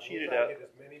of the guys. I'll cheat We'll it try out. to get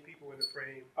as many people in the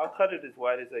frame. I'll cut it as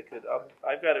wide as I could.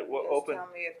 I've got it just open.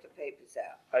 tell me if the paper's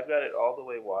out. I've got it all the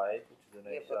way wide, which is a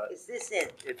Yeah, nice but shot. is this in?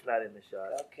 It's not in the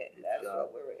shot. Okay, It's, that's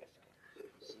what we're asking.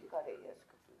 She cut it, yes,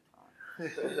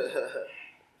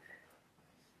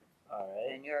 All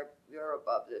right. and you're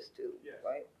above this too, Yes.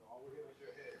 right? All we're getting is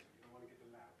your head. You don't want to get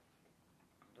the loud.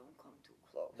 Don't come too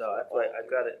close. No, that's why I've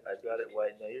got it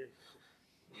wide. No,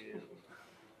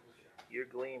 you're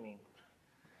gleaming.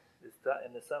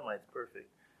 And the sunlight's perfect.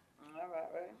 All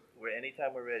right.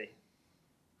 Anytime we're ready.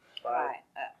 All right.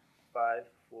 5,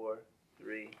 4,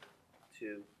 3,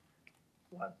 2,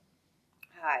 1.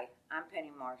 Hi, I'm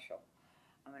Penny Marshall.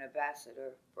 I'm an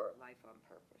ambassador for Life on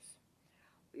Purpose.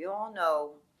 We all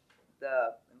know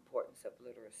the importance of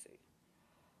literacy.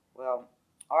 Well,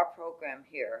 our program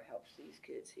here helps these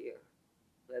kids here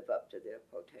live up to their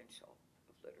potential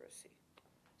of literacy.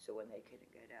 So when they can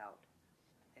get out,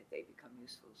 and they become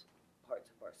useful parts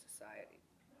of our society.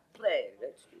 Play,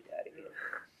 let's do that again.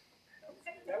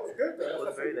 That was good though. That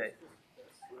was very nice.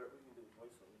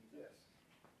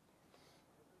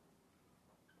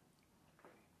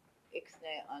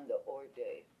 Ixnay under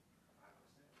Orde.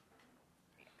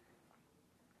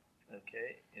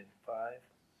 Okay, in 5,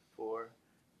 4,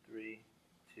 3,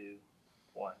 2,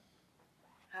 1.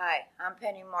 Hi, I'm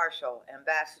Penny Marshall,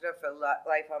 Ambassador for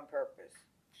Life on Purpose.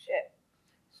 Shit.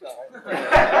 Sorry.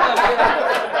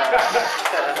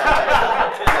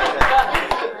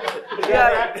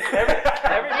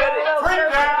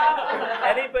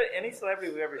 Any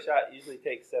celebrity we ever shot usually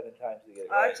takes 7 times to get it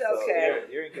right. That's okay.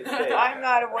 So you're in good shape. I'm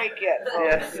not awake yet,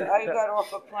 folks. Yeah. I got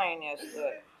off a plane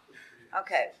yesterday.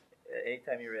 Okay,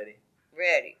 Anytime you're ready.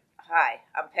 ready. Hi,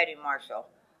 I'm Penny Marshall,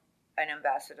 an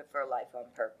Ambassador for Life on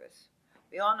Purpose.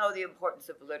 We all know the importance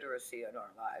of literacy in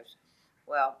our lives.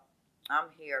 Well, I'm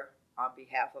here on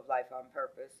behalf of Life on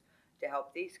Purpose to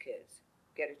help these kids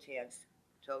get a chance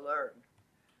to learn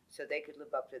so they could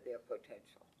live up to their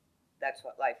potential. That's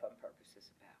what Life on Purpose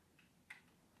is about.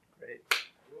 Great.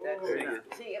 That's Very good.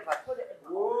 See, if I put it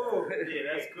in Whoa.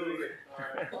 Yeah, that's cool.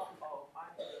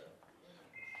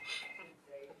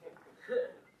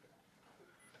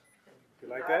 You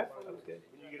like that? That was good.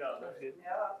 You get out. That was good.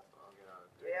 Hello.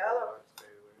 Hello.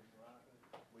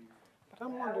 But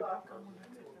I'm wondering how come when I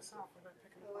take this out, when I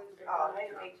pick it up, Oh,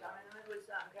 hey, hey, John, it was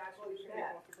guys, who's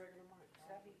that? off the regular mic.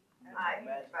 Hi,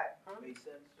 right. Makes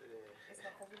sense.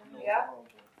 Yeah?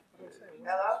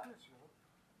 Hello?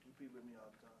 You be with me all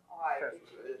the time. All right,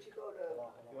 did you go to?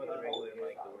 If you want the regular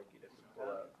mic to work, you'd have to pull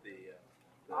out the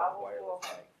I will wireless call-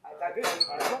 mic. I got this.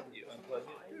 You unplug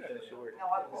it, finish your work. No,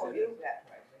 I'll call you back.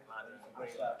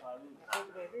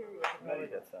 Maybe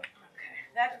that's some.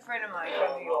 That's a friend of mine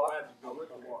from New York.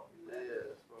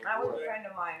 I was a friend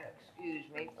of mine, excuse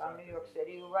me, from New York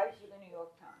City, who writes for the New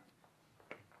York Times.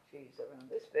 She's around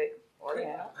this big,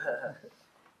 Oriental,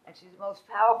 and she's the most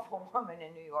powerful woman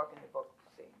in New York in the book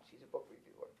scene. She's a book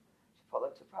reviewer. She's a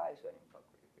Pulitzer Prize-winning book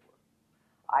reviewer.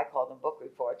 I call them book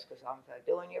reports because I'm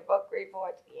doing your book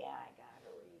reports. Yeah, I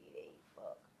gotta read a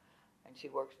book, and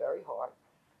she works very hard,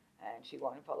 and she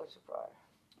won a Pulitzer Prize.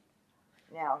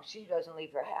 Now, she doesn't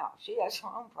leave her house. She has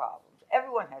her own problems.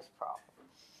 Everyone has problems.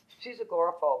 She's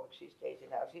agoraphobic. She stays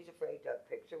in the house. She's afraid that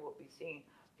picture will be seen.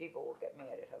 People will get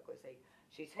mad at her because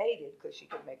she's hated because she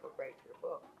could make a greater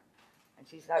book. And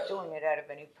she's not doing it out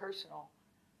of any personal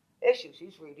issue.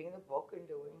 She's reading the book and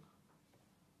doing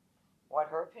what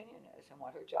her opinion is and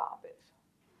what her job is.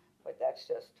 But that's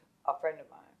just a friend of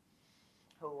mine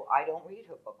who I don't read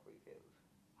her book reviews.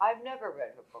 I've never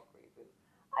read her book reviews.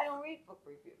 I don't read book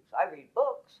reviews. I read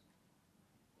books,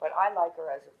 but I like her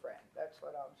as a friend. That's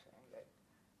what I'm saying. That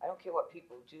I don't care what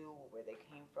people do, where they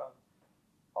came from,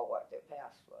 or what their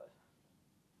past was.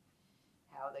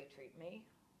 How they treat me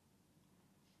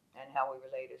and how we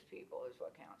relate as people is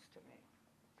what counts to me.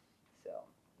 So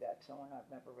that's someone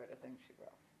I've never read a thing she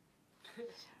wrote.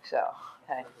 So,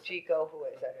 and Chico, who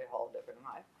has had a whole different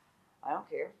life, I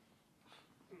don't care.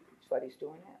 That's what he's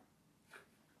doing now.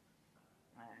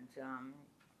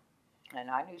 And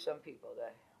I knew some people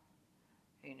that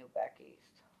he knew back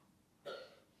east.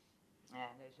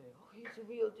 And they said, oh, he's the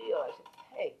real deal. I said,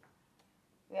 hey,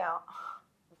 you know,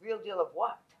 real deal of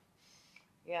what?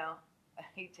 You know,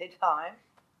 he did time,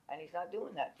 and he's not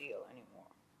doing that deal anymore.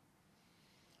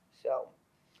 So,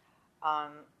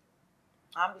 I'm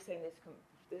just saying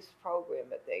this program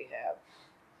that they have,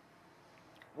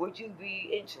 would you be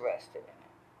interested in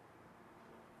it?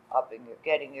 Up in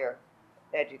getting your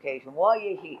education while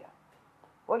you're here.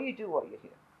 What do you do while you're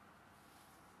here?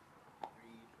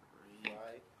 Read,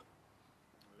 write,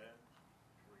 learn,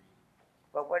 read.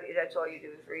 But that's all you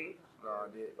do is read? No,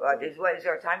 I did. Is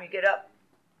there a time you get up?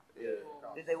 Yeah.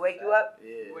 Did they wake you up?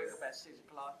 Yeah. Wake up at 6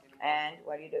 o'clock in the morning. And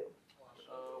what do you do?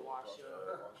 Wash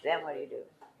Then what do you do?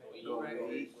 Go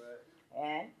to eat.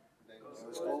 And Go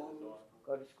to school.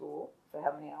 go to school for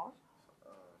how many hours?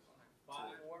 4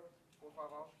 or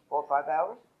 5 hours. 4 or 5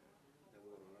 hours?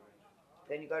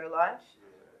 Then you go to lunch?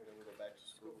 Then we go back to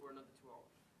School school. for another 2 hours.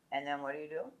 And then what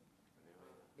do?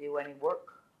 Do you any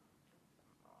work?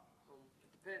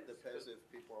 It depends. Depends if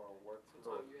people are on work.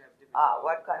 Sometimes you have different.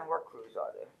 What kind of work crews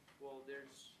are there? Well,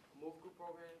 there's a move group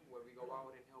program where we go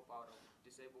out and help out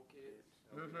disabled kids.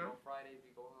 Mhm. On Fridays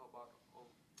we go help out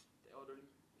the elderly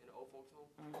in the old folks home.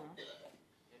 Mm-hmm.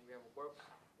 And we have a work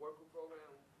group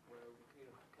program where we clean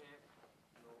up the camp,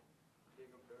 dig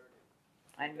up dirt.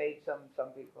 And some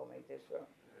people made this room.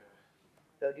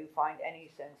 So do you find any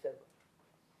sense of,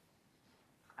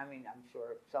 I mean, I'm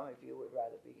sure some of you would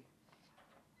rather be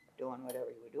doing whatever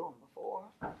you were doing before.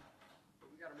 But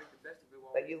we gotta make the best of it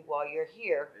while But while you're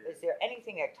here, is there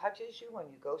anything that touches you when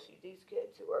you go see these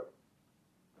kids who are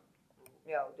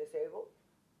disabled?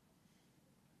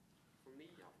 For me,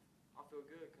 I feel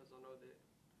good because I know that,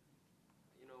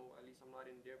 at least I'm not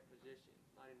in their position,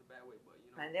 not in a bad way, but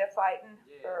And they're fighting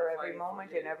Yeah, for they're every fighting for-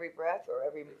 moment and yeah. every breath or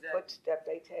every Exactly. footstep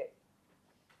they take.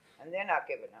 And they're not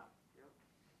giving up.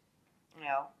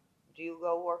 Yep. Do you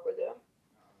go work with them?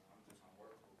 I'm just on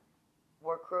work crew.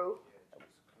 Work crew? Yeah,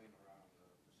 just clean around the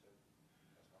facility.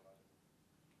 That's all I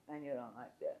do. And you don't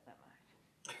like that much.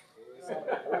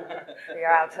 You're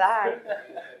outside.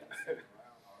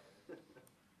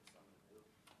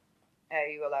 Are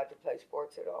you allowed to play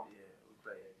sports at all? Yeah, we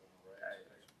play.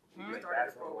 We Hmm? just started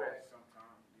a program.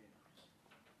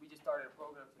 We just started a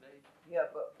program today. Yeah,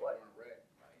 but what? Rec.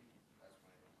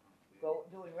 Go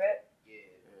doing rec? Yeah,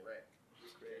 rec.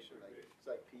 It's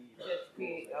like PE. Just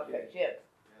be, okay, gym.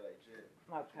 Yeah, like gym.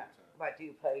 Okay. But do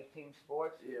you play team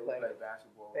sports? Do you Yeah, we play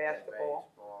basketball.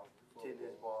 Basketball. We play baseball,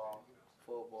 tennis ball,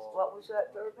 football. What was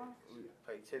that third one? We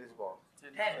play tennis ball.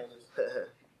 Tennis.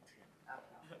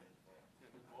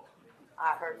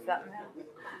 I heard something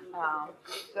else.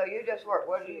 So you just work.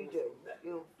 What do?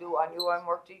 You do on your own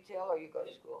work detail or you go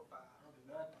to school?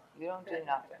 You don't do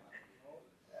nothing.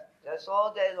 Just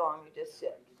all day long you just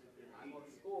sit.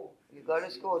 You go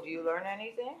to school. Do you learn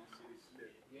anything?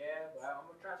 Yeah, but I'm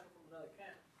gonna transfer from another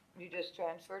camp. You just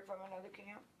transferred from another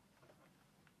camp?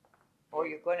 Or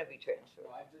you're going to be transferred?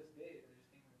 Well, I just did. I just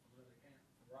came from another camp,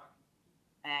 from Rocky.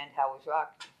 And how was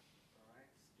Rocky? Alright,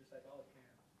 just like all the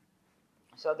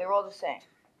camps. So they're all the same.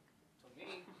 To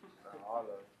me, All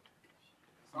of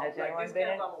Has like anyone this been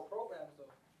camp in? got more programs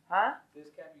though. Huh?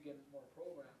 This camp you get more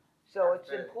programs. So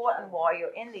it's important while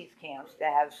you're in these camps to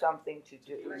have something to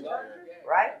do,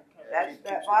 right? That's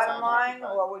the bottom line,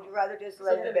 or would you rather just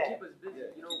lay in Something to bed? keep us busy,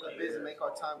 Keep us busy, make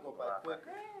our time go by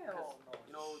quicker.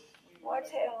 What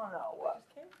hell no? What?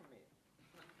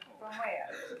 From where?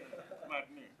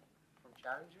 From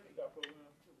Challenger.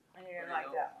 And you didn't like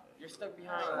that one? You're stuck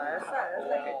behind. That's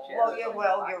like a jail.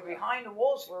 Well, you're behind the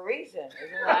walls for a reason,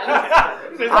 isn't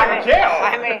it? It's like a jail.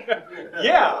 I mean,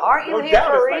 Yeah. aren't you no here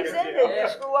doubt for a it's like reason? jail. Did you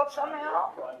screw up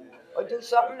somehow? Or do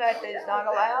something that is not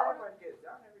allowed?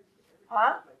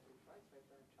 Huh?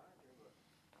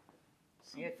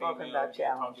 You're talking about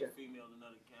Challenger. Female in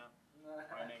another camp,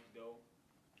 right next door.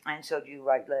 And so do you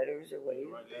write letters or what do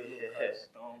you? Right there,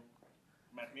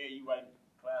 you write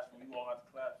class when you walk out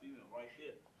the class, you right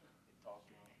there. They talk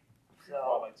to them.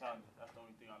 So, Like Challenger. That's the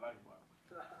only thing I like about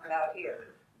it. about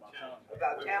here. About Challenger.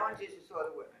 About challenges, you saw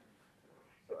the women.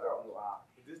 The girls. Wow.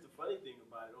 This is the funny thing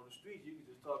about it. On the streets, you can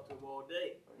just talk to them all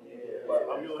day. Yeah, But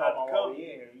I'm you just don't have to talking come about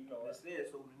here, you know. That's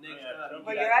it. So the next Yeah, time.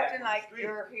 But you you're got acting back on like the street.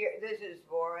 you're here, this is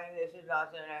boring, this is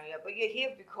nothing, but you're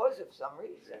here because of some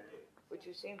reason, which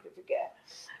you seem to forget.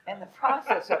 And the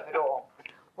process of it all,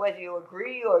 whether you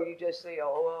agree or you just say,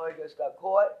 oh, well, I just got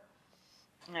caught,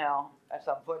 that's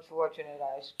unfortunate,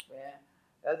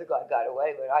 the other guy got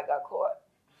away, but I got caught.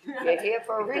 You're here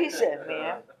for a reason,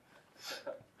 man.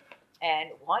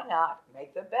 And why not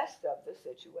make the best of the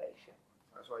situation?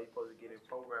 That's why you're supposed to get in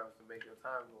programs to make your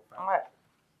time go All faster. right.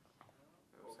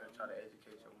 You know what I'm saying? Try to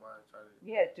educate your mind. Try to.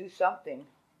 Yeah, do something,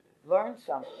 learn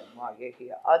something while you're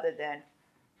here, other than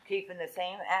keeping the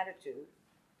same attitude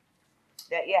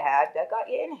that you had that got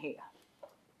you in here.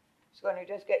 It's going to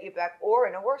just get you back, or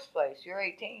in a worse place. You're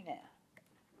 18 now.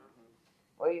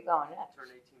 Where are you going next?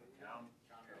 Turn 18.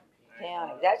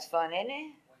 County. That's fun, isn't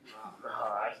it? No,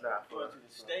 that's not Going fun. to the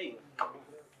state,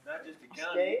 not just the State?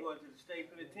 county, you're going to the state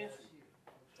penitentiary.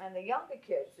 And the younger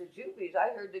kids, the jubies, I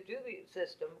heard the juvie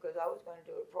system, because I was going to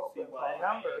do a program called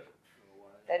Numbers,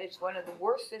 that it's one of the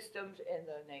worst systems in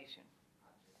the nation.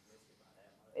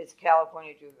 It's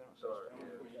California Juvenile System.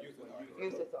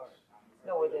 Youth Authority.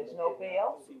 No, where there's no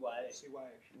bail,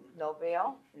 no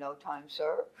bail, no time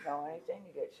served, no anything.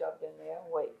 You get shoved in there and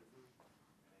wait.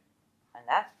 And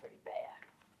that's pretty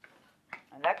bad.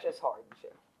 And that just hardens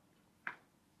you.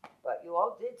 But you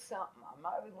all did something. I'm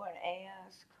not even going to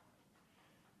ask.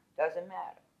 Doesn't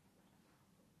matter.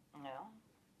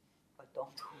 But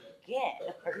don't do it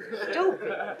again. Or you're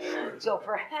stupid. So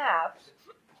perhaps,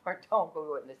 or don't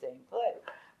go in the same place.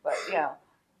 But,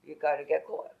 you got to get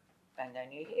caught. And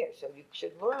then you're here. So you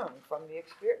should learn from the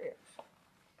experience.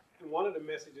 And one of the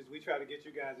messages we try to get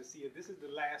you guys to see is this is the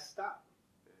last stop.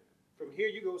 From here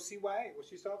you go CYA, what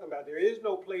she's talking about. There is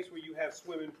no place where you have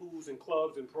swimming pools and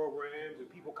clubs and programs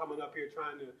and people coming up here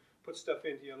trying to put stuff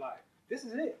into your life. This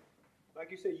is it. Like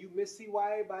you said, you miss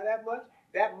CYA by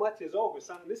that much is over,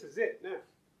 son. This is it now.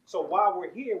 So while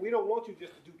we're here, we don't want you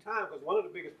just to do time, because one of the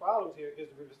biggest problems here is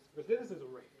the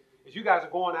recidivism rate. Is you guys are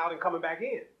going out and coming back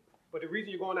in. But the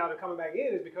reason you're going out and coming back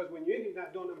in is because when you're in here, you're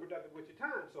not doing nothing productive with your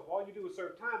time. So if all you do is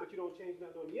serve time, but you don't change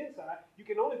nothing on the inside, you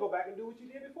can only go back and do what you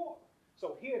did before.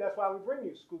 So here, that's why we bring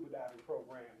you scuba diving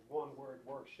programs, one-word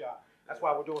workshop. That's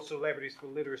why we're doing celebrities for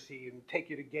literacy and take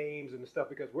you to games and stuff,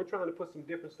 because we're trying to put some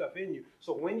different stuff in you.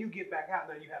 So when you get back out,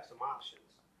 now you have some options.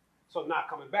 So not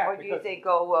coming back. Or do you think,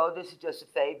 oh, well, this is just a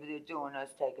favor they're doing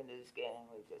us taking to this game,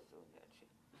 we're just doing that shit?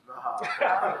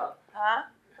 Huh?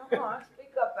 Come on,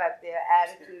 speak up back there,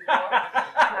 attitude.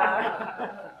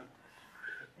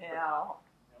 You know.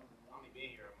 I've only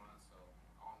been here a month, so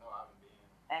I don't know. I haven't been.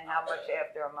 And how much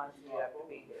after a month do you have to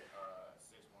be here?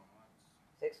 6 more months.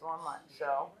 6 more months.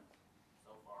 So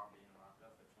So far, I'm being locked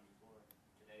up at 24.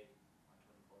 Today, my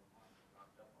 24th month,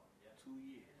 locked up already. Yeah. 2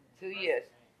 years. 2 years.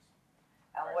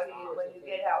 And what do you, when you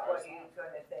get out, what are you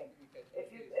going to think?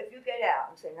 If you get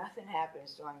out and say nothing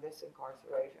happens during this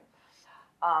incarceration,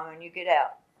 and you get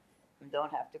out and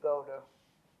don't have to go to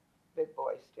big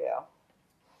boys jail,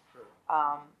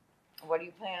 what do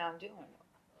you plan on doing?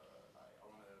 I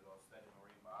wanted to go study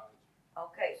marine biology.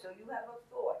 Okay, so you have a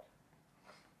thought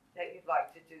that you'd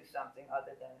like to do something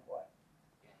other than what?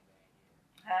 Gangbang,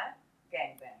 yeah. Huh?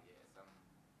 Gangbang. Yeah, something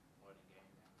more than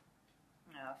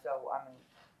gangbang. No, so I mean,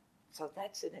 so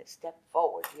that's a step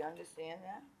forward. Do you understand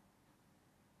that?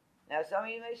 Now, some of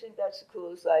you may think that's the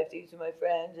coolest life. These are my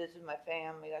friends. This is my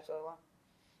family. That's all I want.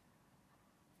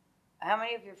 How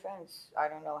many of your friends? I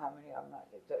don't know how many. I'm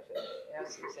not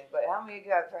interested, but how many of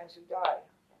you have friends who died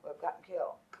or gotten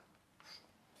killed?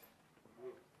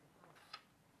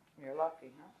 You're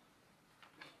lucky, huh?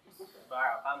 But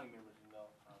our family members, you know.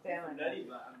 Family. Nutty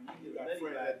vibe. I mean, you get a nutty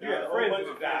vibe. You had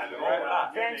friends who died, though,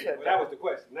 right? Friends who Well, that was the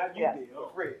question. Not you Yeah. did,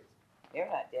 but friends.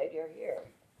 You're not dead. You're here.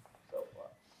 So far.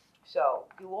 So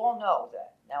you all know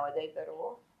that. Now, are they better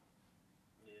off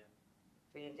Yeah.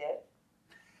 being dead?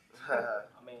 I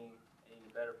mean, in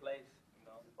a better place, you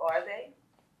know. Or are they?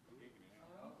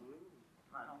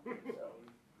 I don't think so.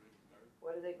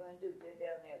 What are they going to do? They're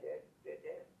down there. They're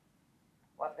dead.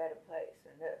 What better place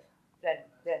than this?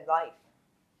 Than life.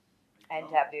 And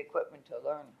to have the equipment to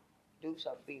learn, do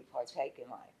something, partake in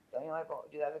life. Do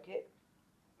you have a kid?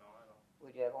 No, I don't.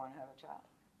 Would you ever want to have a child?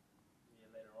 Yeah,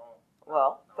 later on.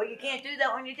 Well, but you can't do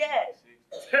that when you're dead,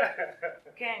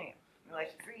 can you?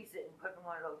 Unless you freeze it and put it in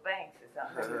one of those banks or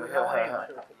something. No way.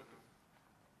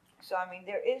 So, I mean,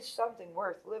 there is something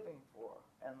worth living for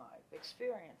in life.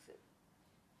 Experience it.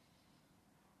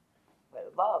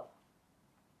 But love.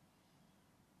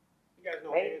 You guys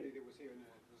know Right. Andy that was here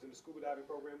was in the scuba diving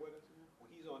program with us? Well,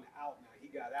 he's on out now.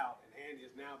 He got out, and Andy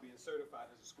is now being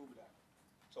certified as a scuba diver.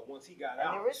 So once he got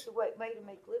And out, there is a way to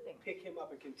make living. pick him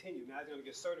up and continue. Now he's going to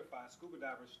get certified. Scuba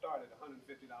divers start at $150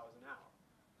 an hour.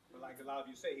 But like a lot of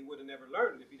you say, he would have never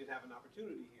learned it if he didn't have an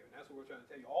opportunity here. And that's what we're trying to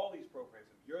tell you. All these programs,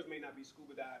 yours may not be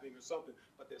scuba diving or something,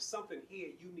 but there's something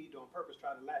here you need to on purpose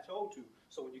try to latch hold to.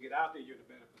 So when you get out there, you're in a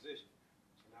better position.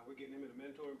 So now we're getting him in a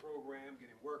mentoring program,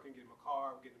 getting him working, getting him a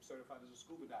car, getting him certified as a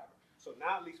scuba diver. So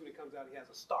now at least when he comes out, he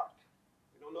has a start.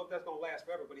 We don't know if that's going to last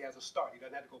forever, but he has a start. He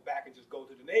doesn't have to go back and just go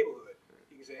to the neighborhood.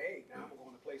 He can say, hey, now I'm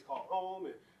going to a place called home,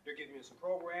 and they're getting me in some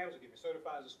programs, they're getting me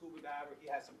certified as a scuba diver. He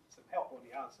has some help on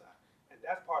the outside. And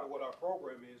that's part of what our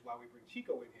program is, why we bring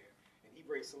Chico in here. And he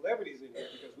brings celebrities in here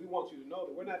because we want you to know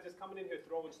that we're not just coming in here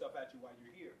throwing stuff at you while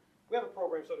you're here. We have a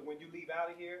program so that when you leave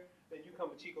out of here, then you come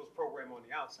to Chico's program on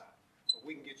the outside. So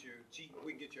we can get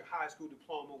your high school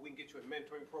diploma, we can get you in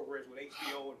mentoring programs with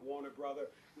HBO and Warner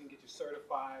Brother, we can get you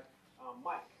certified.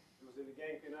 Mike, who was in the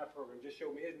Gang P&I program, just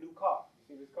showed me his new car.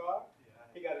 You seen his car?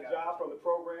 Yeah, He got a job from the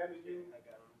program that you I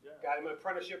got on the job. got him an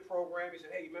apprenticeship program. He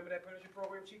said, hey, you remember that apprenticeship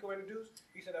program Chico introduced?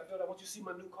 He said, I want you to see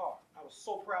my new car. I was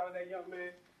so proud of that young man.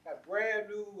 Got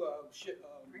brand new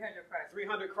 300 price.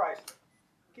 300 Chrysler.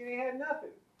 Kid ain't had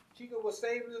nothing. Chico was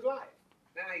saving his life.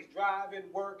 Now he's driving,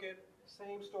 working.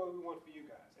 Same story we want for you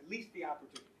guys. At least the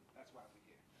opportunity. That's why we're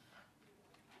here.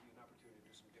 Give you an opportunity to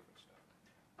do some different stuff.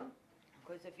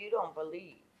 Because if you don't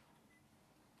believe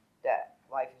that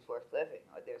life is worth living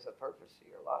or there's a purpose to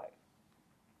your life,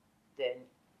 then,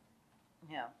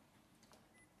 you know,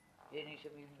 then you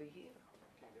shouldn't even be here.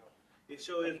 Can't help It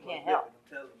sure is You can't worth help. living, I'm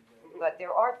telling you, man. But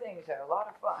there are things that are a lot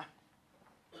of fun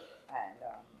and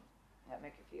that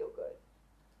make you feel good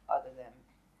other than,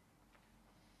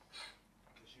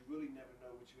 Because you really never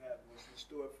know what you have and what's in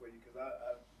store for you. Because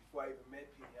before I even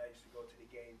met Penny, I used to go to the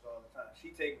games all the time.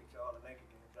 She take me to all the Laker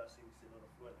games. Y'all see me sitting on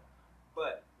the floor now.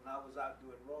 But when I was out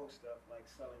doing wrong stuff, like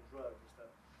selling drugs and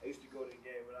stuff, I used to go to the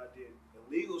game when I did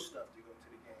illegal stuff to go to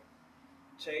the game.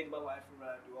 Change my life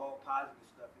around, do all positive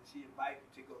stuff. And she invited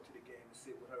me to go to the game and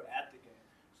sit with her at the game.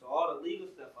 So all the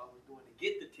legal stuff I was doing to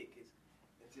get the tickets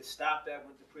and just stopped that,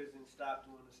 went to prison, stopped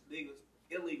doing this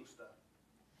illegal stuff.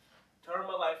 Turned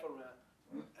my life around,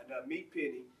 and I meet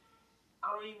Penny.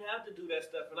 I don't even have to do that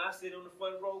stuff, and I sit on the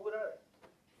front row with her.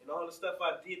 And all the stuff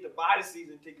I did to buy the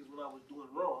season tickets when I was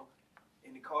doing wrong,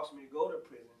 and it cost me to go to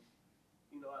prison.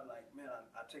 You know,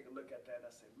 I take a look at that and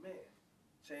I say, man,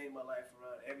 change my life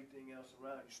around. Everything else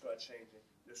around you start changing.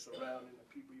 The surrounding, the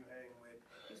people you hang with.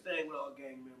 You stay with all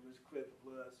gang members, Crips,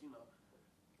 Bloods, you know.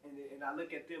 And I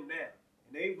look at them now,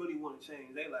 and they really want to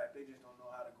change their life. They just don't know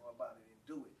how to go about it and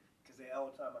do it. Because all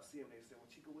the time I see them, they say,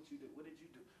 well, Chico, what you do? What did you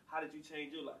do? How did you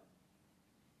change your life?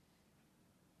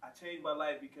 I changed my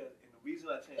life because, and the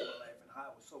reason I changed my life and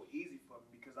how it was so easy for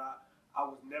me, because I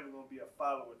was never going to be a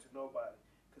follower to nobody.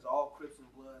 Because all Crips and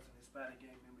Bloods and Hispanic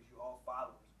gang members, you all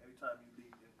followers. Every time you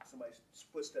leave somebody's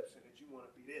footsteps in that you want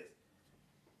to be this.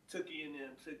 Tookie and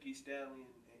them, Tookie,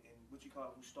 Stanley, and what you call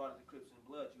them, who started the Crips and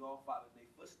Bloods, you all followed their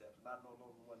footsteps. And I no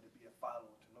longer wanted to be a follower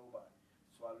to nobody.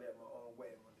 So I led my own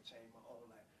way and wanted to change my own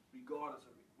life. Regardless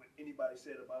of what anybody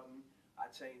said about me, I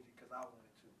changed it because I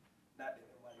wanted to. Not that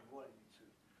nobody wanted me to.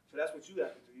 So that's what you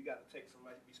have to do. You got to take some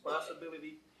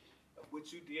responsibility of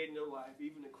what you did in your life,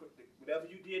 even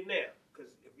whatever you did now. Because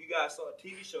if you guys saw a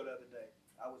TV show the other day,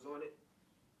 I was on it,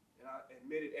 and I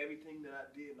admitted everything that I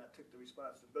did, and I took the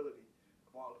responsibility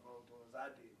of all the wrongdoings I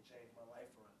did and changed my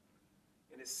life around.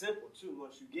 And it's simple, too.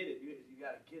 Once you get it, you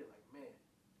got to get it like, man.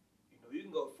 You know, you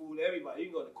can go fool everybody.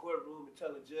 You can go to the courtroom and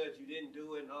tell the judge you didn't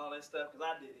do it and all that stuff, because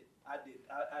I did it. I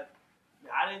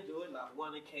didn't do it, and I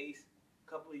won a case a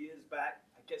couple of years back.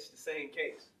 I catch the same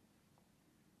case.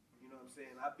 You know what I'm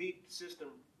saying? I beat the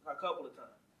system a couple of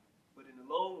times. But in the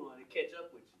long run, it catch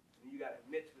up with you. And you got to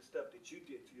admit to the stuff that you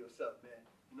did to yourself, man.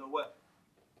 You know what?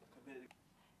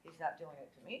 He's not doing it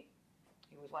to me.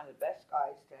 He was one of the best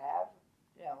guys to have.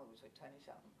 You know, he was like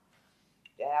 20-something.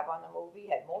 To have on the movie.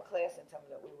 Had more class than some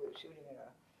of that we were shooting in a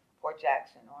Fort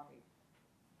Jackson Army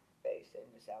base in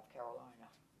South Carolina.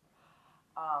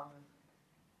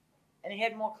 And he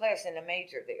had more class than the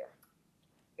major there.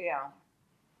 You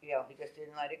know, he just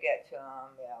didn't let it get to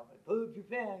him. You know, pull up your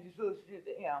pants, you're supposed to do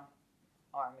that, you know,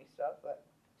 Army stuff. But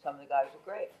some of the guys were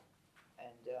great.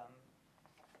 And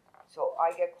so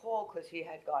I get called because he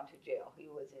had gone to jail. He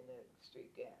was in the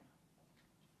street gang.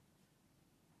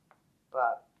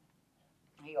 But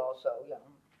he also, you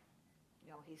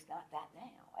know, he's not that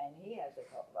now. And he has a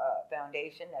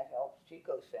foundation that helps,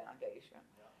 Chico's Foundation.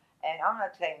 And I'm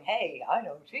not saying, hey, I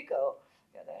know Chico.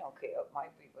 Yeah, they don't care. My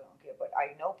people don't care. But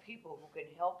I know people who can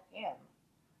help him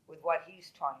with what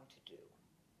he's trying to do.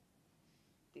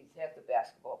 These half the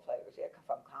basketball players, they're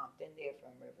from Compton, they're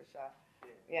from Riverside.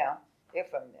 Yeah,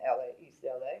 they're from LA, East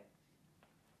LA.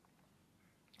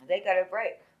 And they got a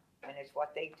break. And it's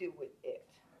what they do with it.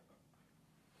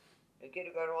 They get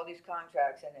to go to all these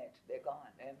contracts and they're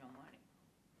gone. They have no money.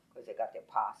 Because they got their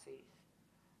posses.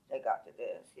 They got to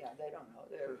this. Yeah, they don't know.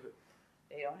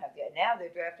 They don't have that. Now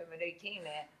they're drafting them at 18,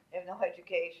 man. They have no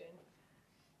education.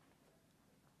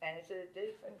 And it's a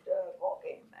different ball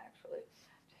game, actually.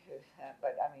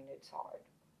 But, I mean, it's hard.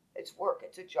 It's work.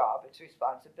 It's a job. It's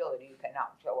responsibility. You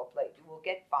cannot show up late. You will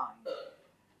get fined.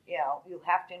 You know, you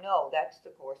have to know that's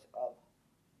the course of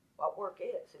what work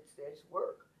is. There's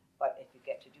work. But if you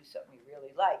get to do something you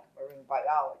really like, marine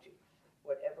biology,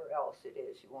 whatever else it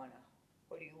is you want to,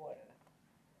 what do you want to,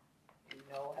 do you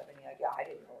know, have any idea? I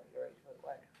didn't know what your age was.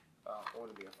 What? I want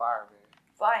to be a fireman.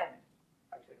 Fireman.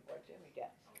 I should have brought Jimmy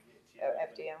down.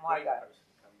 FDNY guy.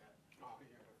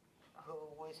 Who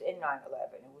was in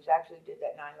 9/11. It was actually did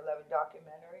that 9/11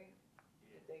 documentary.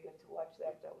 Did they get to watch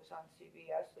that? That was on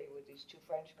CBS. They were these two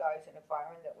French guys and a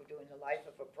fireman that were doing the life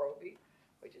of a probie,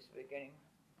 which is the beginning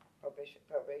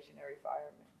probationary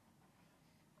fireman.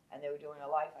 And they were doing a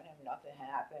life on him. Nothing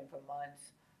happened for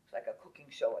months. It's like a cooking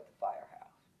show at the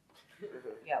firehouse.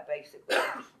 Yeah, basically.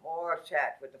 More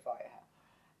chat with the firehouse.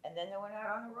 And then they went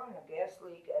out on a run, a gas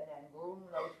leak, and then boom,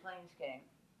 those planes came.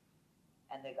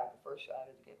 And they got the first shot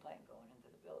of the plane going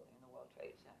into the building in the World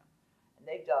Trade Center. And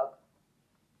they dug.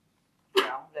 You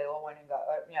know, they all went and got,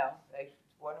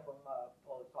 one of them,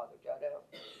 Father Jodell,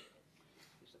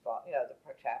 who's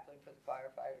the chaplain for the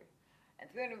firefighters.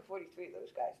 And 343 of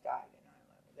those guys died in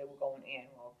 9/11. They were going in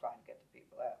while trying to get the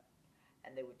people out.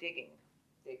 And they were digging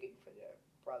for their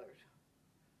brothers,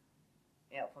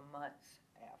 for months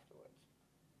afterwards.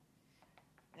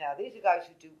 Now, these are guys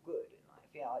who do good in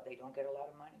life. They don't get a lot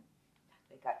of money.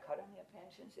 They got cut on their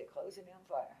pensions. They're closing down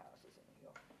firehouses in New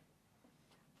York.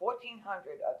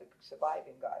 1,400 of the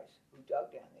surviving guys who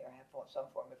dug down there have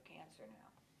some form of cancer now.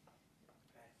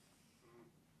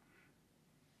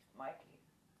 Mikey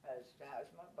has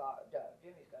asthma.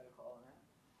 Jimmy's got a call now.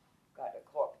 Got a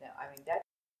cork now. I mean, that's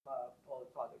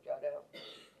Father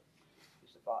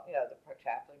the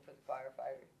chaplain for the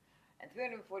firefighters. And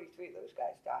 343 of those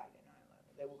guys died in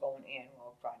 9/11. They were going in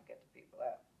while trying to get the people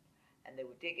out. And they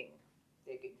were digging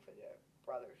for their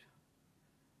brothers,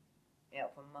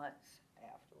 for months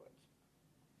afterwards.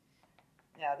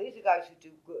 Now, these are guys who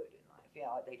do good in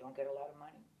life. They don't get a lot of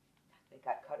money. They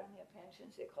got cut on their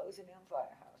pensions. They're closing down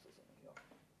firehouses in New York.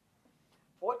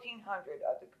 1,400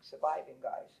 of the surviving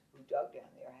guys who dug down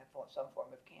there have some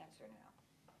form of cancer now.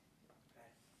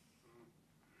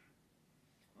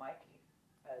 Mikey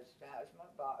has asthma.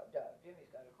 Jimmy's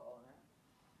got a call now.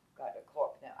 Got a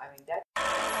cough now. I mean, that.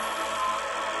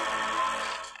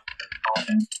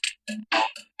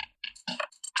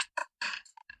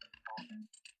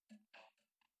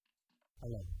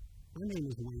 Hello, my name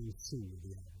is Wayne C. of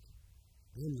the Advocate.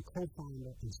 I am the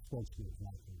co-founder and spokesman of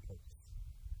Life on Purpose.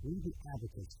 We are the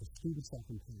advocates for student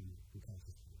self-empowerment in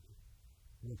Kansas County.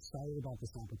 We're excited about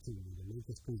this opportunity to make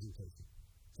this presentation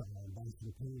to our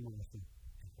Ambassador Penny Marshall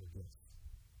and her guests.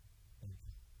 Thank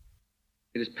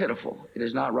you. It is pitiful. It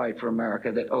is not right for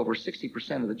America that over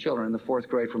 60% of the children in the 4th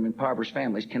grade from impoverished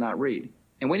families cannot read.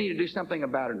 And we need to do something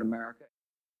about it in America.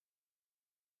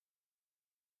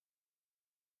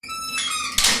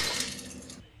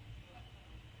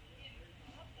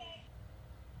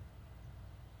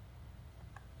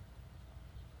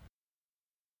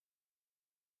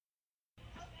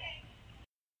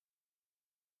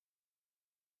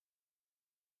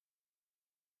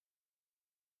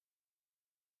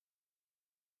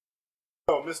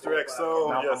 Mr.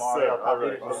 XO, yes sir. All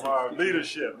right, from our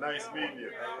leadership, nice meeting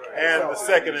you. And the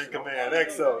second in command,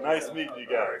 XO, nice meeting you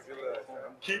guys.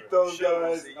 Keep those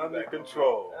guys under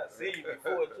control. I see you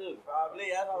before too.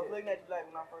 Probably. I was looking at you like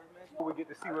when I first met you. We get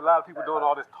to see what a lot of people doing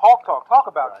all this talk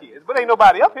about kids, but ain't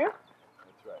nobody up here.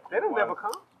 That's right. They don't never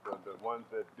come. The ones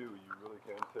that do, you really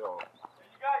can't tell.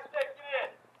 You guys take it in.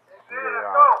 Who they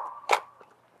are.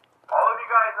 All of you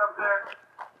guys up there.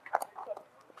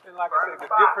 And like I said,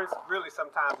 the difference really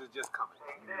sometimes is just coming.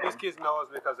 These kids know us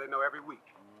because they know every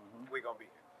week we're going to be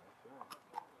here.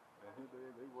 And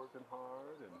they working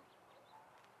hard. And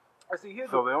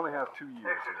So they only have 2 years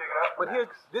here. But here,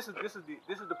 this is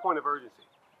the point of urgency.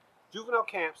 Juvenile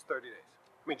camps, 30 days.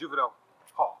 I mean, juvenile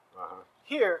hall.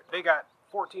 Here, they got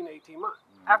 14 to 18 months.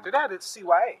 After that, it's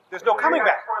CYA. There's no coming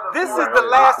back. This is the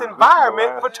last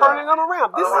environment for turning them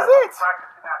around. This is it.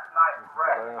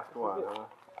 The last one, huh?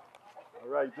 All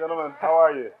right, gentlemen, how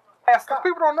are you?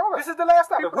 People don't know that. This is the last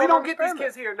stop. If we don't get these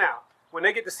kids here now, when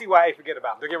they get to CYA, forget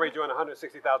about them. They're getting ready to join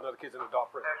 160,000 other kids in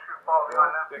adult prison.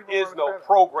 There is no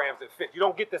programs that fit. You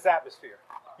don't get this atmosphere.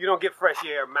 You don't get fresh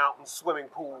air, mountains, swimming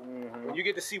pool. When you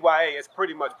get to CYA, it's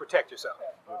pretty much protect yourself.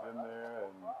 Live in there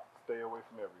and stay away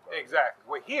from everybody. Exactly.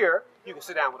 We're here. You can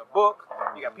sit down with a book.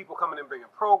 You got people coming in bringing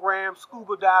programs,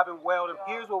 scuba diving, welding.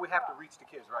 Here's where we have to reach the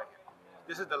kids right here.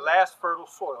 This is the last fertile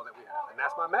soil that we have, and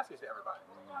that's my message to everybody.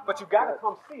 But you got to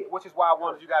come see it, which is why I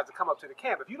wanted you guys to come up to the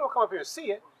camp. If you don't come up here and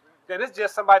see it, then it's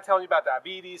just somebody telling you about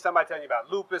diabetes, somebody telling you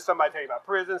about lupus, somebody telling you about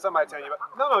prison, somebody telling you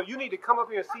about... No, you need to come up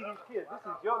here and see these kids. This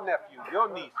is your nephew, your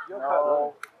niece, your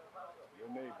cousin. Your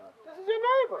neighbor. This is your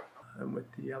neighbor. I'm with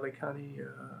the LA County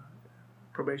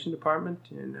Probation Department,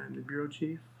 and I'm the bureau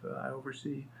chief. I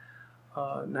oversee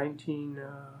 19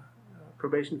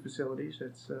 probation facilities.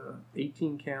 That's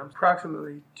 18 camps.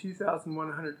 Approximately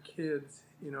 2,100 kids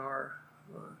in our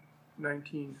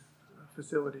 19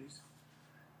 facilities.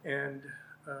 And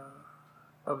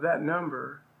of that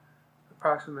number,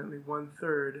 approximately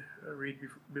 1/3 read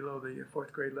below the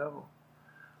 4th grade level.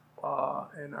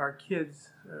 And our kids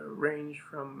range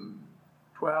from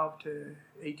 12 to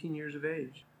 18 years of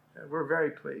age. We're very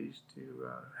pleased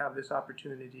to have this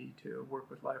opportunity to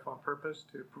work with Life on Purpose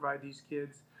to provide these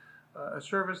kids a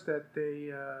service that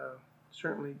they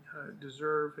certainly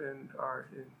deserve and are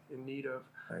in need of.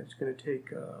 It's going to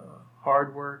take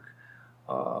hard work,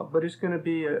 but it's going to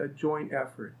be a joint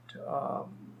effort.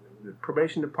 The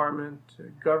probation department,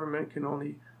 government can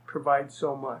only provide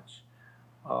so much.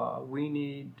 We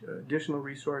need additional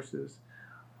resources.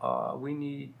 We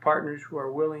need partners who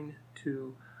are willing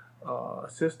to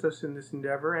assist us in this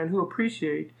endeavor and who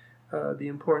appreciate the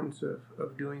importance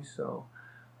of doing so.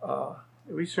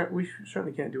 We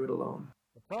certainly can't do it alone.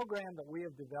 The program that we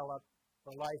have developed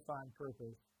for Life on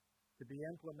Purpose to be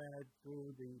implemented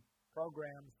through the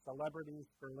program Celebrities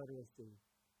for Literacy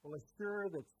will assure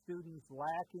that students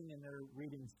lacking in their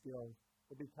reading skills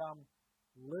will become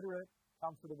literate,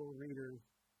 comfortable readers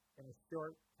in a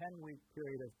short 10-week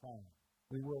period of time.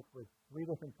 We work with 3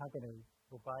 different companies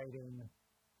providing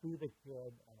to the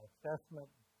kid an assessment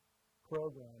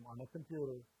program on the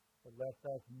computer that lets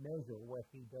us measure what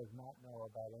he does not know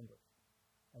about English,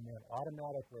 and then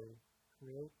automatically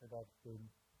create for that student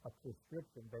a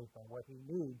prescription based on what he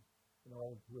needs in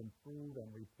order to improve and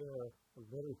repair the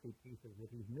literacy pieces that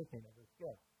he's missing of his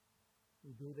skill.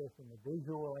 We do this in the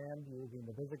visual end using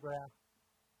the Visograph,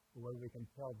 where we can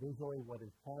tell visually what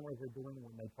his cameras are doing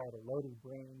when they try to load his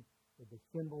brain with the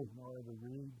symbols in order to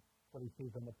read what he sees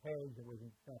on the page, and we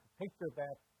can snap a picture of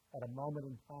that at a moment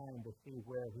in time to see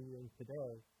where he is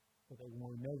today, so that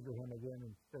when we measure him again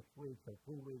in 6 weeks or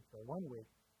 2 weeks or 1 week,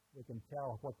 we can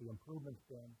tell what the improvement's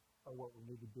been or what we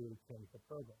need to do to change the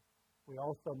program. We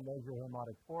also measure him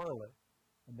auditorily,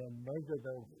 and then measure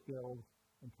those skills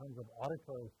in terms of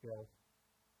auditory skills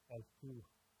as to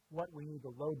what we need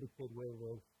to load the kid with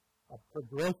is a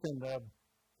progression of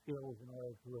skills in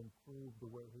order to improve the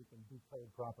way he can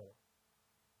decode properly.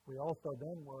 We also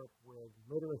then work with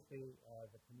literacy as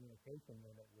a communication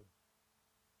unit with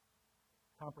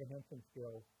comprehension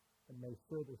skills and make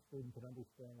sure the student can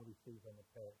understand what he sees on the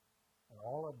page. And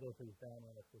all of this is done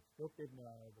in a prescriptive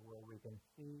manner where we can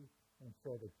see and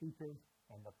show the teachers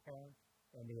and the parents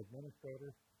and the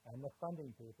administrators and the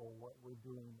funding people what we're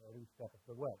doing at each step of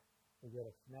the way. We get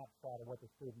a snapshot of what the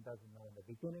student doesn't know in the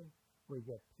beginning. We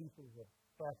get pieces of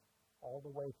tests all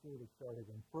the way through to show his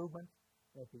improvements.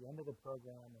 And at the end of the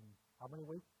program, in how many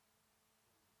weeks?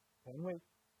 10 weeks.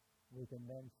 We can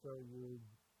then show you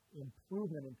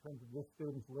improvement in terms of this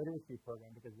student's literacy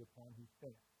program because of the time he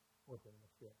spent working in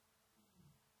the field.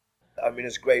 I mean,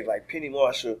 it's great. Like Penny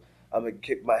Marshall, I'm going to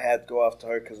kick my hat, go off to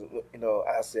her because, you know,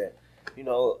 I said, you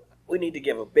know, we need to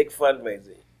give a big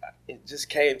fundraiser. It just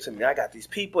came to me. I got these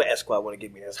people, Esquire want to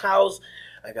give me this house.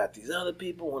 I got these other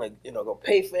people want to, you know, go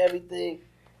pay for everything.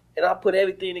 And I put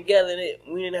everything together,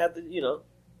 and we didn't have to, you know,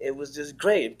 it was just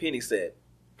great. And Penny said,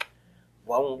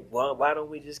 why don't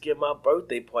we just give my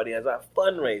birthday party as our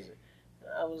fundraiser?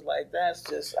 And I was like, that's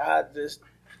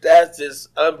just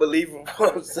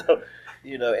unbelievable. So,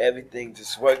 you know, everything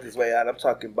just worked its way out. I'm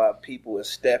talking about people are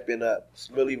stepping up. It's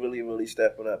really, really, really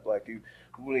stepping up. Like you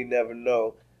really never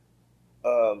know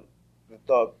the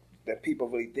thought that people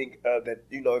really think that,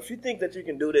 you know, if you think that you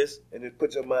can do this and just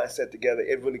put your mindset together,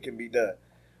 it really can be done.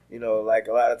 You know, like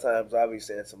a lot of times I'll be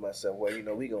saying to myself, well, you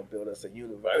know, we're going to build us a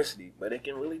university, but it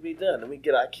can really be done. And we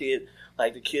get our kids,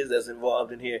 like the kids that's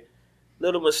involved in here,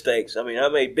 little mistakes. I mean, I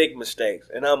made big mistakes,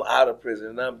 and I'm out of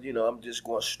prison, and I'm just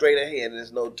going straight ahead, and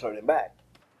there's no turning back.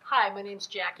 Hi, my name's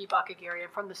Jackie Bakagiri. I'm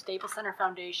from the Staples Center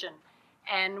Foundation,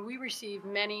 and we receive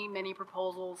many, many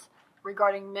proposals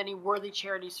regarding many worthy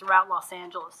charities throughout Los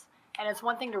Angeles. And it's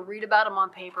one thing to read about them on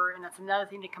paper, and it's another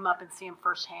thing to come up and see them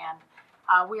firsthand.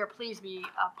 We are pleased to be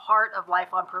a part of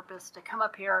Life on Purpose, to come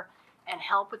up here and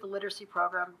help with the literacy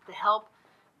program, to help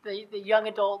the young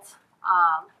adults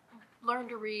learn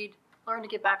to read, learn to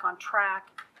get back on track,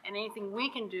 and anything we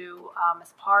can do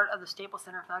as part of the Staples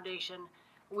Center Foundation,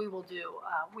 we will do.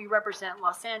 We represent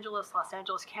Los Angeles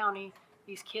County.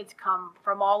 These kids come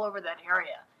from all over that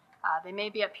area. They may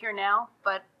be up here now,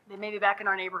 but they may be back in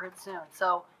our neighborhood soon.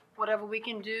 So whatever we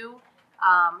can do,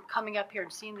 coming up here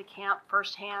and seeing the camp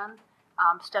firsthand,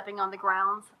 stepping on the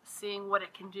grounds, seeing what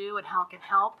it can do and how it can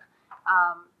help,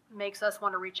 makes us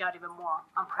want to reach out even more.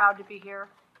 I'm proud to be here,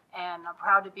 and I'm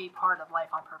proud to be part of Life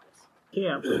on Purpose.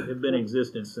 Camps have been in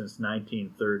existence since the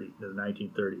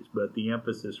 1930s, but the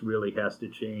emphasis really has to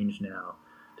change now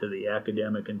to the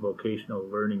academic and vocational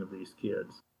learning of these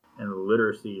kids and the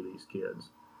literacy of these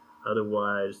kids.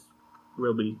 Otherwise,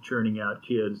 we'll be churning out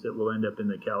kids that will end up in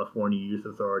the California Youth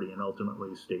Authority and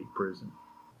ultimately state prison.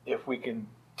 If we can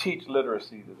teach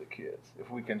literacy to the kids, if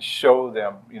we can show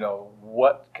them, you know,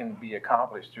 what can be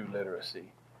accomplished through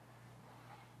literacy,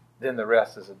 then the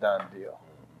rest is a done deal,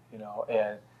 you know.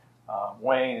 And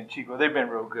Wayne and Chico, they've been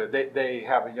real good. They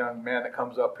have a young man that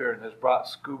comes up here and has brought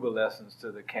scuba lessons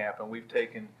to the camp, and we've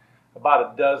taken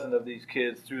about a dozen of these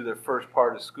kids through their first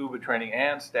part of scuba training,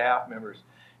 and staff members.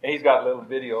 And he's got little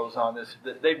videos on this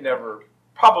that they've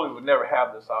probably would never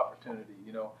have this opportunity,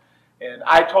 you know. And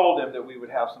I told them that we would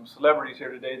have some celebrities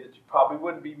here today, that you probably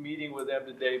wouldn't be meeting with them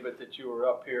today, but that you were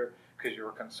up here because you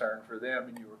were concerned for them,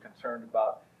 and you were concerned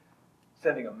about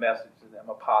sending a message to them,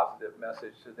 a positive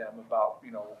message to them about,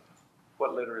 you know,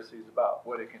 what literacy is about,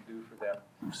 what it can do for them.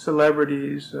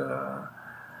 Celebrities,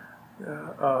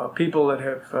 people that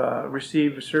have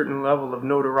received a certain level of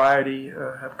notoriety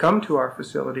have come to our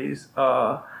facilities.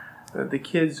 The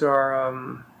kids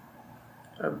are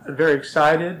very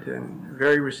excited and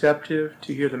very receptive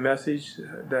to hear the message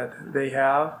that they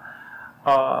have.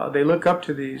 They look up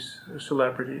to these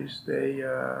celebrities. They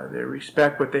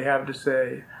respect what they have to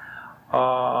say,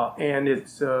 and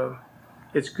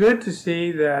it's good to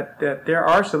see that there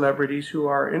are celebrities who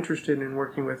are interested in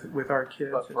working with our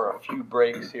kids. But for a few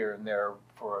breaks here and there,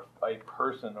 for a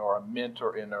person or a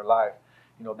mentor in their life,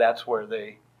 you know, that's where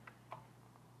they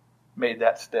made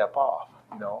that step off,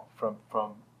 you know, from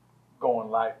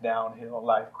going life downhill,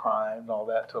 life crime and all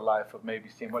that, to a life of maybe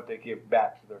seeing what they give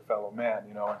back to their fellow man,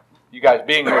 you know. And you guys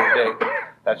being here today,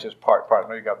 that's just part. I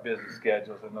know you got busy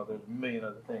schedules. I know there's a million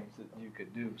other things that you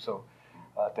could do. So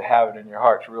to have it in your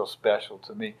heart's real special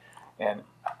to me. And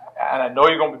I know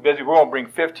you're going to be busy. We're going to bring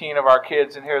 15 of our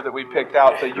kids in here that we picked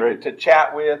out to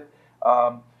chat with.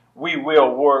 We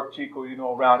will work, Chico, you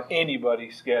know, around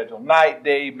anybody's schedule. Night,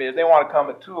 day, mid. They want to come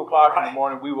at 2 o'clock in the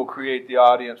morning. We will create the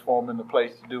audience for them and the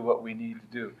place to do what we need to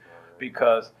do.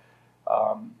 Because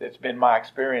it's been my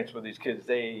experience with these kids.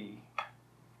 They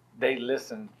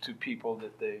listen to people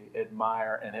that they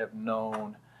admire and have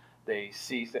known. They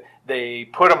see, they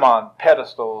put them on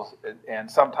pedestals,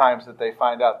 and sometimes that they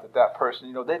find out that person,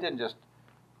 you know, they didn't just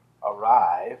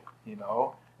arrive, you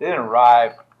know. They didn't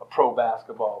arrive a pro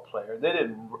basketball player. They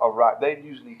didn't arrive. They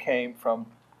usually came from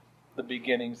the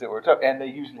beginnings that were tough, and they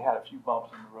usually had a few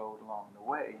bumps in the road along the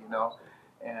way, you know.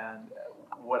 And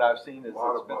what I've seen is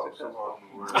it's been successful.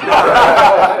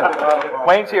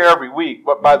 Wayne's here every week,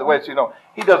 but by the way, so you know,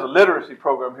 he does a literacy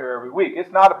program here every week.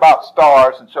 It's not about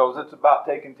stars and shows. It's about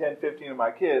taking 10, 15 of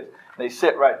my kids. They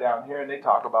sit right down here and they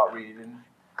talk about reading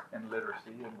and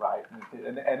literacy and writing,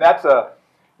 and that's a.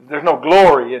 There's no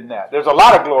glory in that. There's a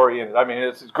lot of glory in it. I mean,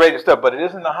 it's great stuff, but it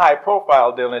isn't a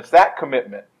high-profile deal, and it's that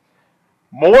commitment,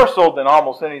 more so than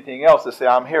almost anything else, to say,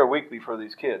 I'm here weekly for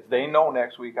these kids. They know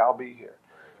next week I'll be here.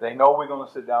 They know we're going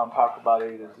to sit down and talk about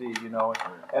A to Z, you know.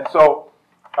 And so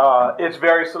it's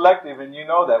very selective, and you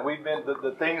know that. We've been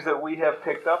the things that we have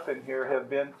picked up in here have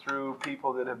been through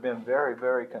people that have been very,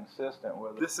 very consistent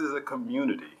with us. This is a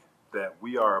community that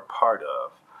we are a part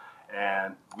of,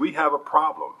 and we have a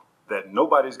problem that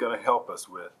nobody's going to help us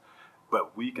with,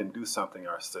 but we can do something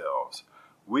ourselves.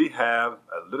 We have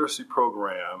a literacy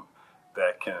program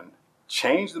that can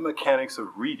change the mechanics of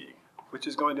reading, which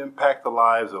is going to impact the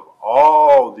lives of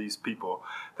all these people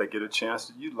that get a chance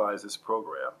to utilize this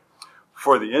program.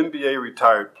 For the NBA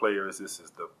retired players, this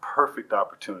is the perfect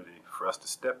opportunity for us to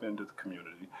step into the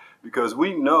community, because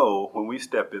we know when we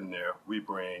step in there, we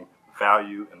bring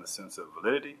value in the sense of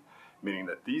validity, meaning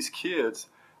that these kids,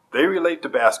 they relate to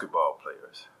basketball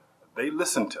players. They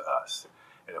listen to us.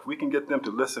 And if we can get them to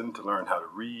listen, to learn how to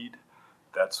read,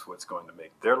 that's what's going to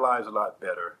make their lives a lot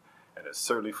better. And it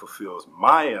certainly fulfills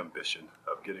my ambition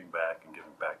of getting back and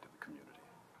giving back to the community.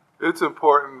 It's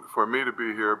important for me to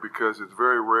be here because it's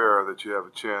very rare that you have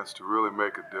a chance to really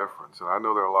make a difference. And I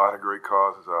know there are a lot of great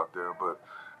causes out there, but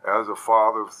as a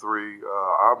father of 3,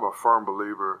 I'm a firm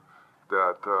believer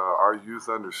that our youth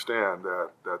understand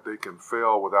that they can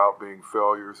fail without being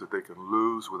failures, that they can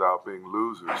lose without being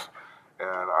losers.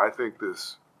 And I think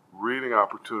this reading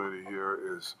opportunity here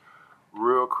is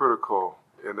real critical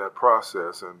in that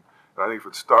process. And I think if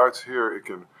it starts here, it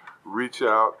can reach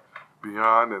out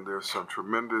beyond, and there's some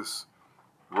tremendous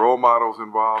role models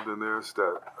involved in this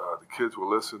that the kids will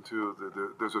listen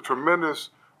to. There's a tremendous,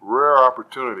 rare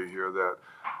opportunity here that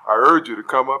I urge you to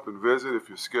come up and visit if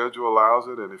your schedule allows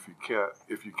it, and if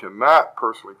you cannot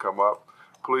personally come up,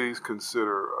 please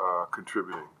consider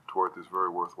contributing toward this very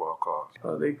worthwhile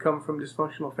cause. They come from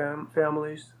dysfunctional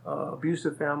families,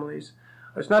 abusive families.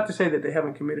 It's not to say that they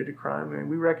haven't committed a crime, and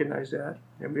we recognize that,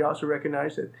 and we also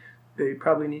recognize that they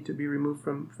probably need to be removed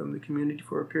from the community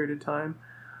for a period of time.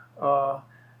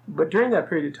 But during that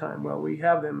period of time, while we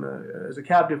have them as a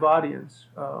captive audience,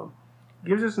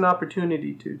 gives us an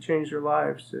opportunity to change their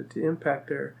lives, to impact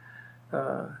their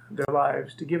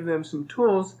lives, to give them some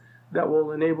tools that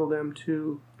will enable them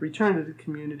to return to the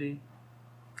community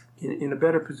in a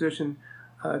better position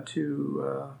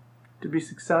to be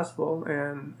successful,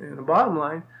 and the bottom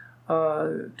line,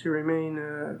 to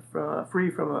remain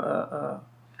free from a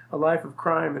life of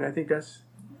crime. And I think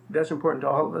that's important to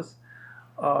all of us.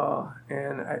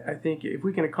 And I think if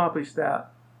we can accomplish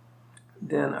that,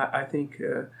 then I think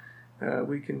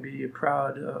we can be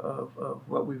proud of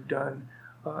what we've done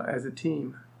as a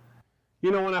team. You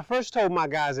know, when I first told my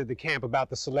guys at the camp about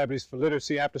the Celebrities for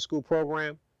Literacy after-school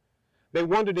program, they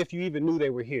wondered if you even knew they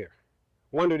were here,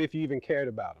 wondered if you even cared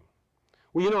about them.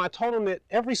 Well, you know, I told them that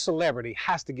every celebrity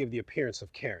has to give the appearance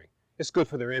of caring. It's good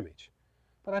for their image.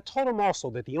 But I told them also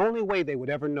that the only way they would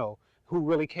ever know who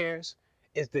really cares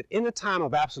is that in a time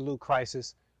of absolute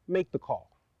crisis, make the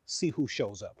call, see who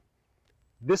shows up.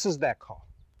 This is that call.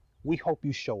 We hope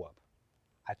you show up.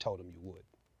 I told them you would.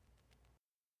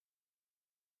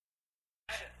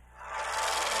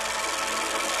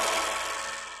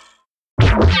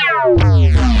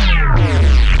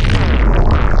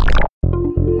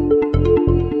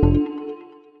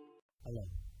 Hello,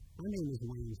 my name is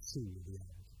Wayne C.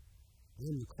 I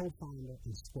am the co-founder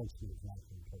and spokesman of Life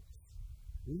on Purpose.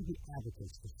 We are the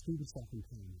advocates for student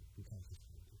self-empowerment in Texas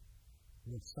County.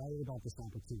 We're excited about this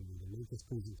opportunity to make this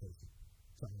presentation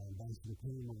to our Ambassador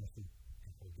Penny Marshall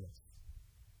and her guests.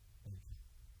 Thank you.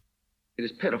 It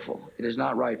is pitiful. It is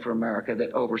not right for America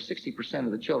that over 60%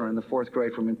 of the children in the 4th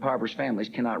grade from impoverished families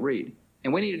cannot read.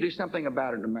 And we need to do something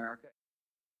about it in America.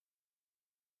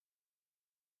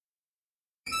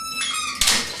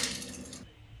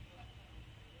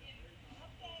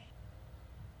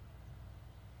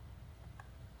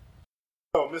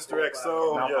 Oh, Mr.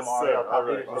 XO, yes sir. All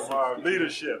right, Lamar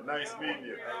Leadership, nice meeting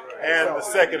you. And the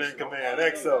second in command,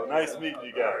 XO, nice meeting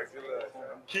you guys.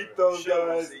 Keep those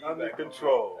guys under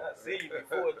control. I see you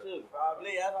before too.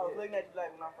 Probably. I was looking at you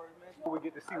like when I first met you. We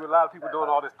get to see a lot of people doing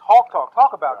all this talk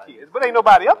about kids, but ain't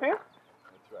nobody up here.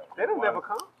 That's right. They don't never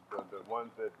come. The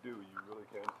ones that do, you really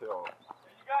can't tell.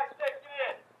 You guys take it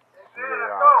in. Who they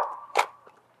Let's are. go.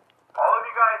 All of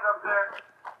you guys up there.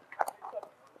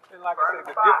 And like I said,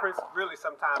 the difference really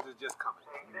sometimes is just coming.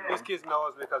 These kids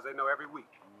know us because they know every week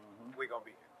we're going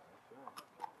to be here.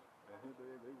 And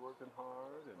they working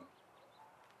hard. And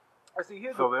I see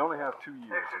here's so they only have 2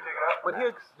 years. But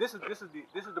here, this is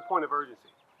the point of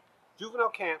urgency.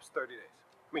 Juvenile camps, 30 days.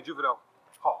 I mean, juvenile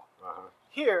hall.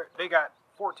 Here, they got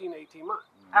 14 to 18 months.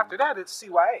 After that, it's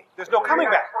CYA. There's no coming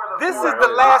back. This is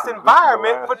the last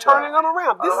environment for turning them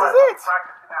around. This is it.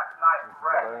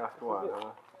 Last one, huh?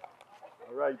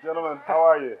 All right, gentlemen, how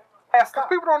are you? Last stop.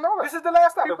 People don't know that. This is the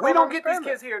last stop. If we don't get these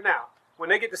kids here now, when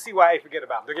they get to CYA, forget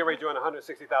about it. They're getting ready to join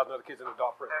 160,000 other kids in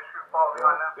adult prison.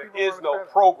 There is no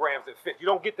programs that fit. You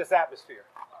don't get this atmosphere.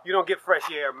 You don't get fresh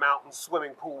air, mountains,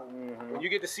 swimming pool. When you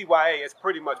get to CYA, it's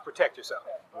pretty much protect yourself.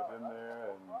 Get in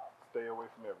there and stay away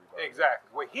from everybody.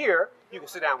 Exactly. We're here. You can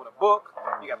sit down with a book.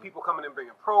 You got people coming in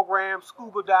bringing programs,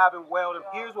 scuba diving, welding.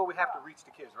 Here's where we have to reach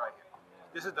the kids right here.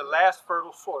 This is the last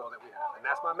fertile soil that we have, and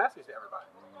that's my message to everybody.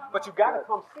 But you got to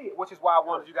come see it, which is why I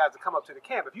wanted you guys to come up to the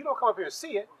camp. If you don't come up here and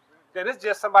see it, then it's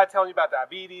just somebody telling you about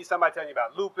diabetes, somebody telling you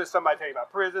about lupus, somebody telling you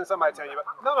about prison, somebody telling you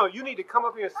about... No, you need to come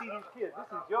up here and see these kids.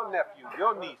 This is your nephew,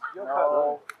 your niece, your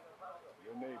cousin.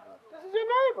 Your neighbor. This is your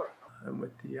neighbor. I'm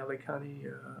with the LA County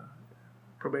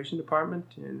Probation Department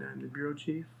and I'm the Bureau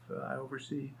Chief. I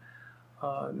oversee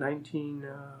 19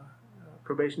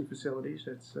 probation facilities.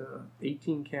 That's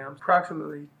 18 camps.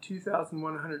 Approximately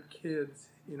 2,100 kids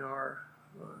in our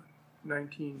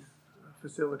 19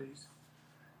 facilities.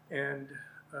 And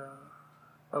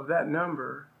of that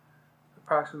number,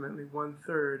 approximately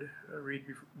 1/3 read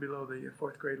below the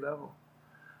 4th grade level.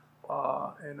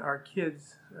 And our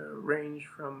kids range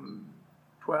from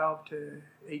 12 to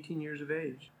 18 years of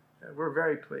age. We're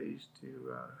very pleased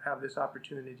to have this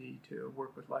opportunity to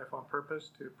work with Life on Purpose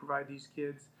to provide these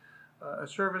kids a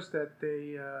service that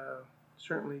they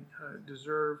certainly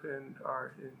deserve and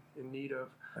are in need of.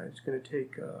 It's going to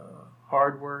take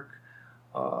hard work,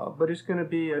 but it's going to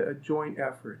be a joint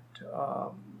effort.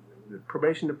 The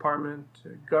probation department,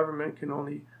 government can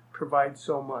only provide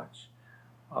so much.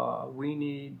 We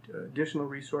need additional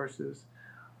resources.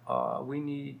 We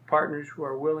need partners who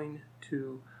are willing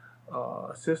to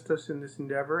assist us in this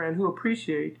endeavor and who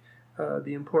appreciate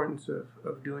the importance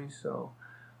of doing so.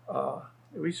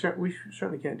 We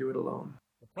certainly can't do it alone.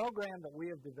 The program that we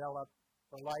have developed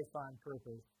for Life on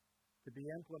Purpose to be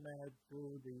implemented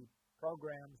through the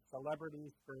program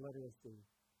Celebrities for Literacy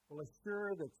will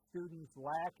assure that students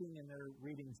lacking in their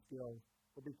reading skills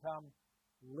will become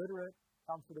literate,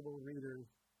 comfortable readers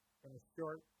in a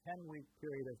short 10-week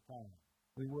period of time.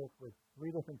 We work with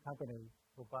 3 different companies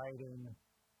providing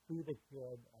to the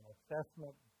kid an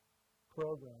assessment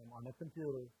program on the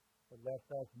computer that lets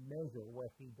us measure what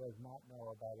he does not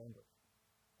know about English,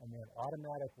 and then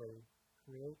automatically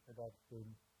create for that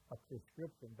student a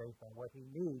prescription based on what he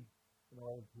needs in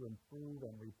order to improve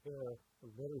and repair the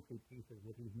literacy pieces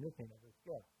that he's missing of his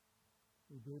skill.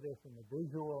 We do this in the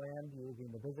visual end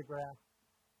using the Visograph,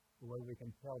 the way we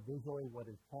can tell visually what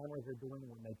his cameras are doing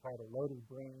when they try to load his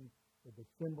brain with the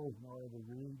symbols in order to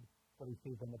read what he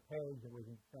sees on the page, and we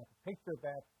can snap a picture of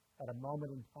that at a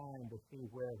moment in time to see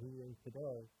where he is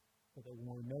today, so that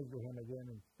when we measure him again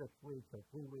in 6 weeks or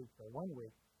 3 weeks or 1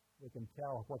 week, we can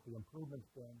tell what the improvement's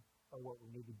been or what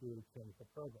we need to do to change the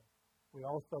program. We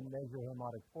also measure him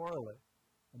auditorily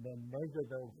and then measure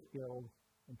those skills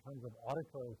in terms of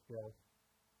auditory skills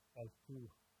as to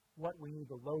what we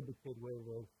need to load the kid with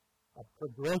is a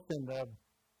progression of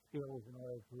skills in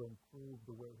order to improve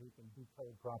the way he can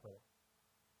decode properly.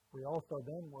 We also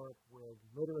then work with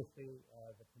literacy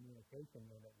as a communication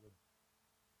unit with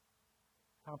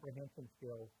comprehension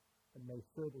skills and make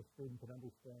sure the student can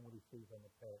understand what he sees on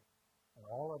the page. And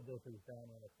all of this is done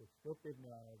in a prescriptive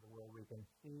manner where we can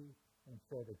see and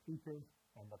show the teachers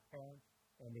and the parents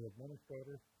and the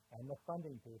administrators and the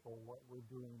funding people what we're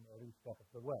doing every step of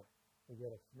the way. We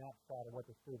get a snapshot of what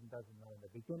the student doesn't know in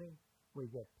the beginning. We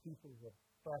get pieces of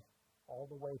tests all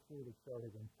the way through to show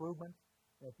his improvements.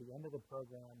 At the end of the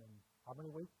program in how many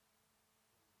weeks?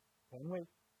 10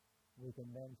 weeks. We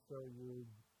can then show you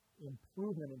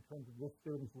improvement in terms of this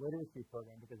student's literacy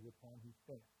program because of the time he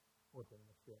spent working in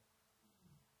the field.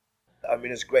 I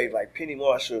mean, it's great. Like Penny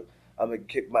Marshall, I'm going to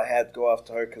kick my hat, go off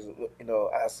to her because, you know,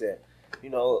 I said,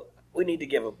 you know, we need to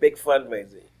give a big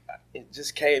fundraiser. It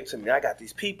just came to me. I got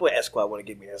these people, Esquire want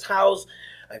to give me his house.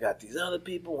 I got these other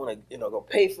people want to, you know, go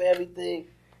pay for everything.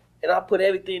 And I put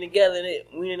everything together and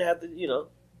we didn't have to, you know,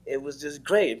 it was just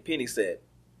great. And Penny said,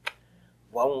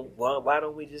 why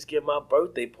don't we just give my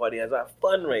birthday party as our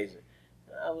fundraiser?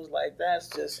 And I was like, that's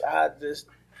just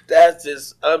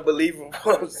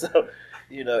unbelievable. So,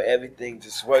 you know, everything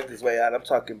just worked its way out. I'm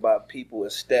talking about people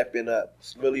are stepping up.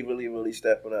 It's really, really, really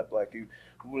stepping up. Like you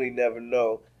really never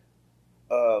know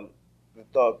the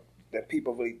thought that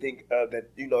people really think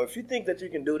that, you know, if you think that you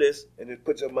can do this and just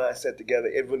put your mindset together,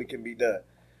 it really can be done.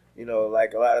 You know,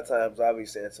 like a lot of times I'll be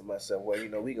saying to myself, well, you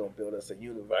know, we're going to build us a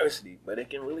university, but it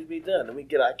can really be done. And we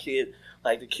get our kids,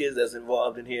 like the kids that's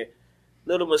involved in here,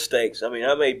 little mistakes. I mean,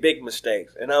 I made big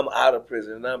mistakes, and I'm out of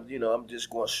prison, and I'm just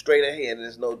going straight ahead, and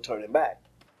there's no turning back.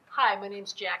 Hi, my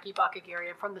name's Jackie Bakagiri.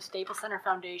 I'm from the Staples Center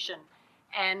Foundation,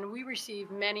 and we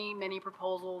receive many, many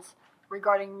proposals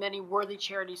regarding many worthy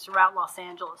charities throughout Los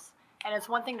Angeles. And it's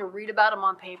one thing to read about them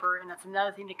on paper, and it's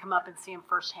another thing to come up and see them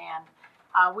firsthand.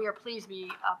 We are pleased to be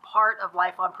a part of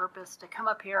Life on Purpose, to come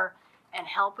up here and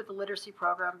help with the literacy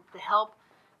program, to help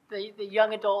the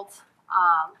young adults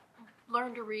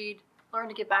learn to read, learn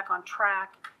to get back on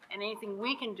track, and anything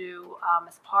we can do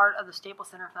as part of the Staples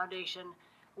Center Foundation,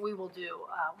 we will do.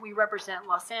 We represent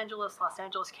Los Angeles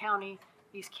County.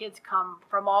 These kids come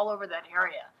from all over that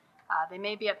area. They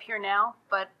may be up here now,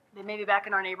 but they may be back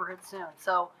in our neighborhood soon.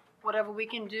 So whatever we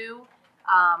can do,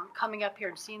 coming up here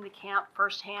and seeing the camp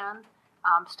firsthand,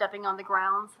 stepping on the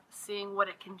grounds, seeing what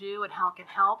it can do and how it can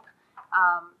help,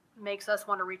 makes us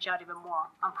want to reach out even more.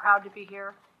 I'm proud to be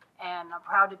here, and I'm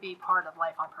proud to be part of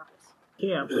Life on Purpose.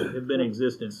 Camps have been in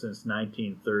existence since the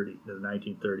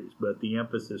 1930s, but the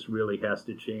emphasis really has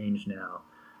to change now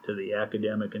to the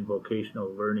academic and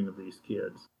vocational learning of these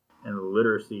kids and the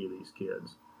literacy of these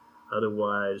kids.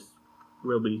 Otherwise,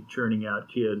 we'll be churning out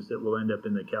kids that will end up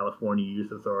in the California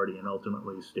Youth Authority and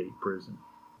ultimately state prison.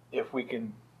 If we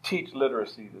can teach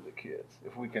literacy to the kids,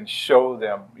 if we can show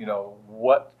them, you know,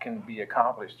 what can be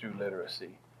accomplished through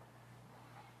literacy,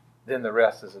 then the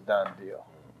rest is a done deal,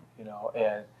 you know.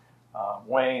 And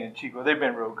Wayne and Chico, they've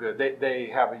been real good. They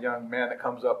have a young man that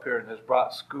comes up here and has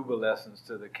brought scuba lessons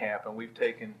to the camp, and we've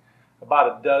taken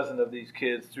about a dozen of these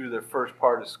kids through their first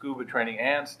part of scuba training,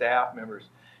 and staff members.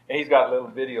 And he's got little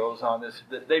videos on this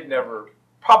that they've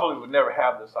probably would never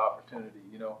have this opportunity,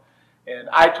 you know. And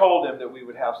I told them that we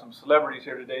would have some celebrities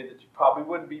here today, that you probably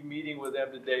wouldn't be meeting with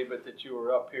them today, but that you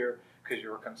were up here because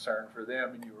you were concerned for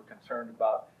them, and you were concerned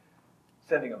about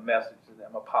sending a message to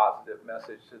them, a positive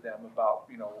message to them about,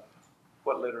 you know,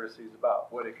 what literacy is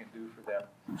about, what it can do for them.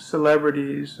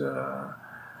 Celebrities,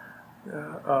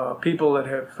 people that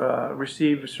have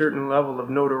received a certain level of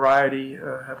notoriety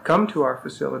have come to our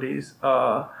facilities.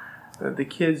 The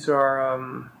kids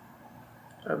are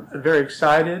very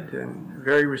excited and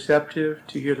very receptive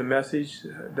to hear the message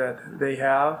that they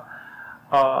have.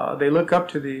 They look up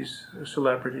to these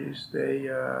celebrities. They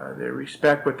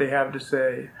respect what they have to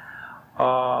say,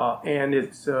 and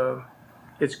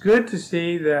it's good to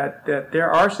see that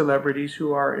there are celebrities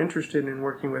who are interested in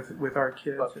working with our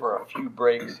kids. But for a few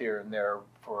breaks here and there,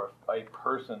 for a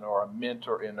person or a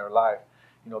mentor in their life,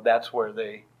 you know, that's where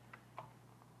they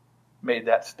made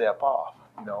that step off,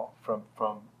 you know, from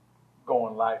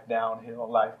going life downhill,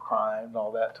 life crime and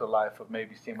all that, to a life of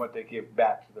maybe seeing what they give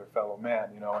back to their fellow man,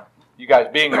 you know. And you guys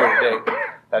being here today,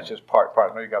 that's just part.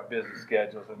 I know you got busy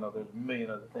schedules. I know there's a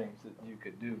million other things that you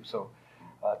could do. So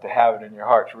to have it in your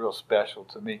heart's real special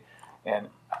to me. And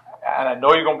I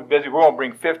know you're going to be busy. We're going to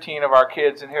bring 15 of our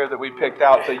kids in here that we picked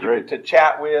out so to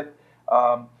chat with.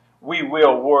 We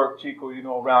will work, Chico, you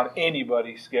know, around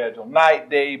anybody's schedule.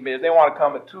 Night, day, mid. If they want to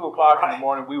come at 2 o'clock in the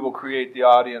morning, we will create the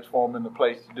audience for them and the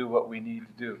place to do what we need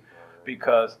to do.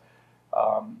 Because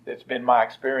it's been my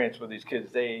experience with these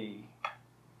kids. They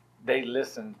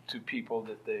listen to people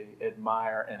that they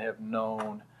admire and have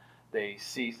known. They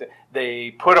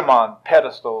put them on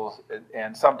pedestals,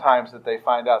 and sometimes that they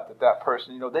find out that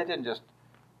person, you know, they didn't just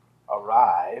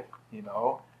arrive, you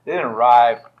know. They didn't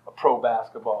arrive a pro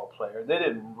basketball player. They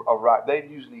didn't arrive. They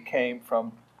usually came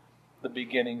from the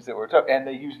beginnings that were tough, and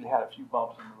they usually had a few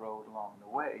bumps in the road along the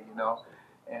way, you know.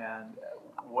 And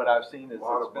what I've seen is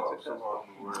it's been successful.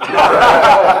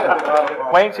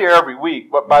 Wayne's here every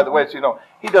week, but by the way, so you know,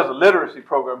 he does a literacy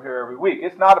program here every week.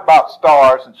 It's not about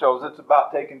stars and shows. It's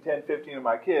about taking 10, 15 of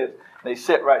my kids. They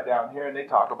sit right down here and they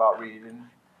talk about reading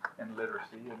and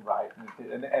literacy and writing,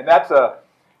 and that's a.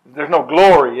 There's no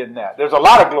glory in that. There's a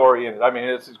lot of glory in it. I mean,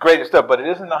 it's great stuff, but it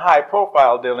isn't a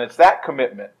high-profile deal, and it's that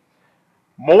commitment,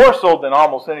 more so than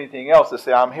almost anything else, to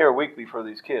say, I'm here weekly for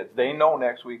these kids. They know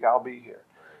next week I'll be here.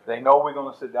 They know we're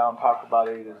going to sit down and talk about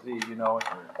A to Z, you know.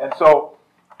 And so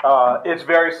it's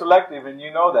very selective, and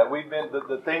you know that. We've been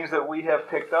the things that we have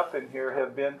picked up in here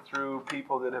have been through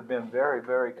people that have been very,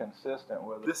 very consistent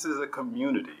with it. This is a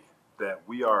community that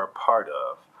we are a part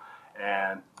of,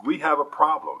 and we have a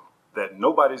problem that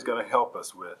nobody's going to help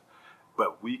us with,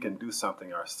 but we can do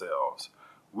something ourselves.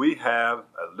 We have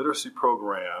a literacy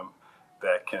program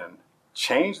that can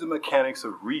change the mechanics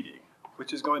of reading,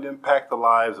 which is going to impact the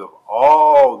lives of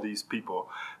all these people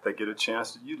that get a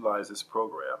chance to utilize this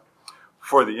program.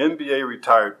 For the NBA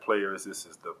retired players, this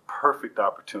is the perfect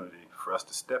opportunity for us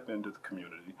to step into the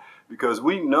community, because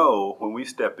we know when we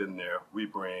step in there, we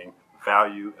bring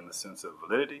value in the sense of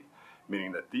validity,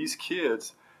 meaning that these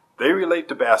kids, they relate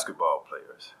to basketball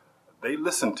players. They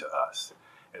listen to us.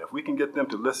 And if we can get them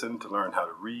to listen, to learn how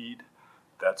to read,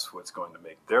 that's what's going to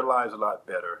make their lives a lot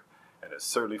better. And it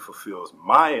certainly fulfills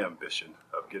my ambition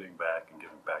of getting back and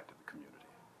giving back to the community.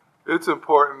 It's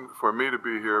important for me to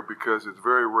be here because it's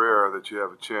very rare that you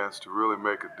have a chance to really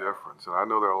make a difference. And I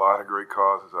know there are a lot of great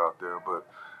causes out there, but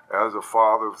as a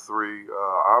father of three,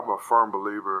 I'm a firm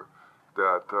believer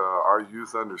that our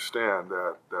youth understand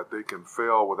that they can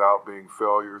fail without being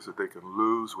failures, that they can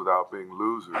lose without being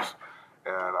losers.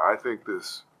 And I think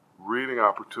this reading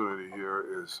opportunity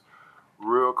here is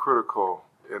real critical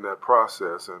in that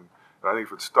process. And I think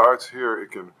if it starts here,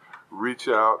 it can reach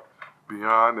out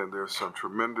beyond, and there's some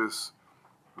tremendous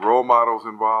role models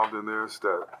involved in this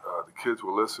that the kids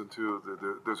will listen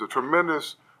to. There's a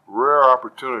tremendous, rare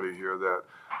opportunity here that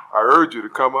I urge you to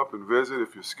come up and visit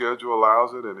if your schedule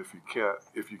allows it, and if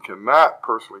you cannot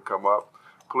personally come up,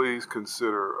 please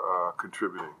consider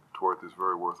contributing toward this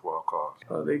very worthwhile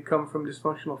cause. They come from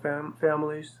dysfunctional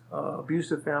families,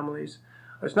 abusive families.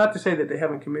 It's not to say that they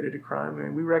haven't committed a crime,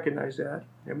 and we recognize that,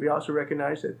 and we also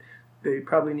recognize that they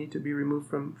probably need to be removed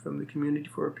from the community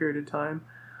for a period of time.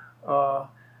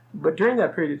 But during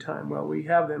that period of time, while we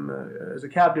have them as a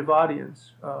captive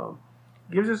audience,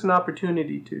 gives us an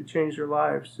opportunity to change their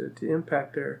lives, to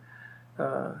impact their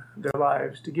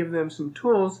lives, to give them some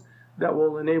tools that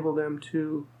will enable them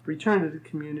to return to the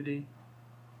community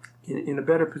in a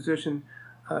better position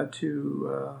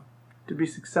to be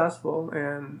successful,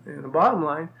 and a bottom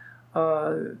line,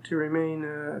 to remain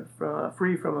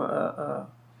free from a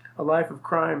life of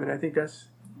crime. And I think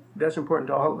that's important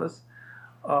to all of us.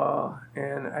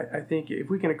 And I think if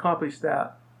we can accomplish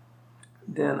that,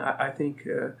 then I think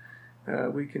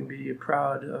we can be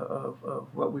proud of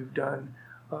what we've done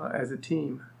as a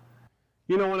team.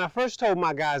 You know, when I first told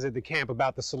my guys at the camp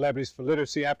about the Celebrities for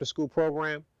Literacy after-school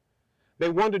program, they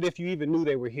wondered if you even knew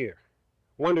they were here,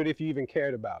 wondered if you even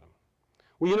cared about them.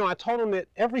 Well, you know, I told them that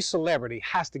every celebrity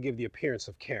has to give the appearance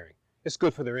of caring. It's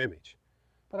good for their image.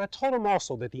 But I told them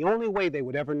also that the only way they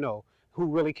would ever know who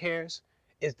really cares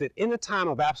is that in a time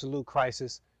of absolute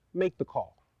crisis, make the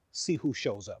call, see who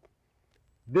shows up.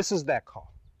 This is that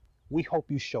call. We hope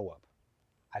you show up.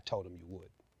 I told them you would.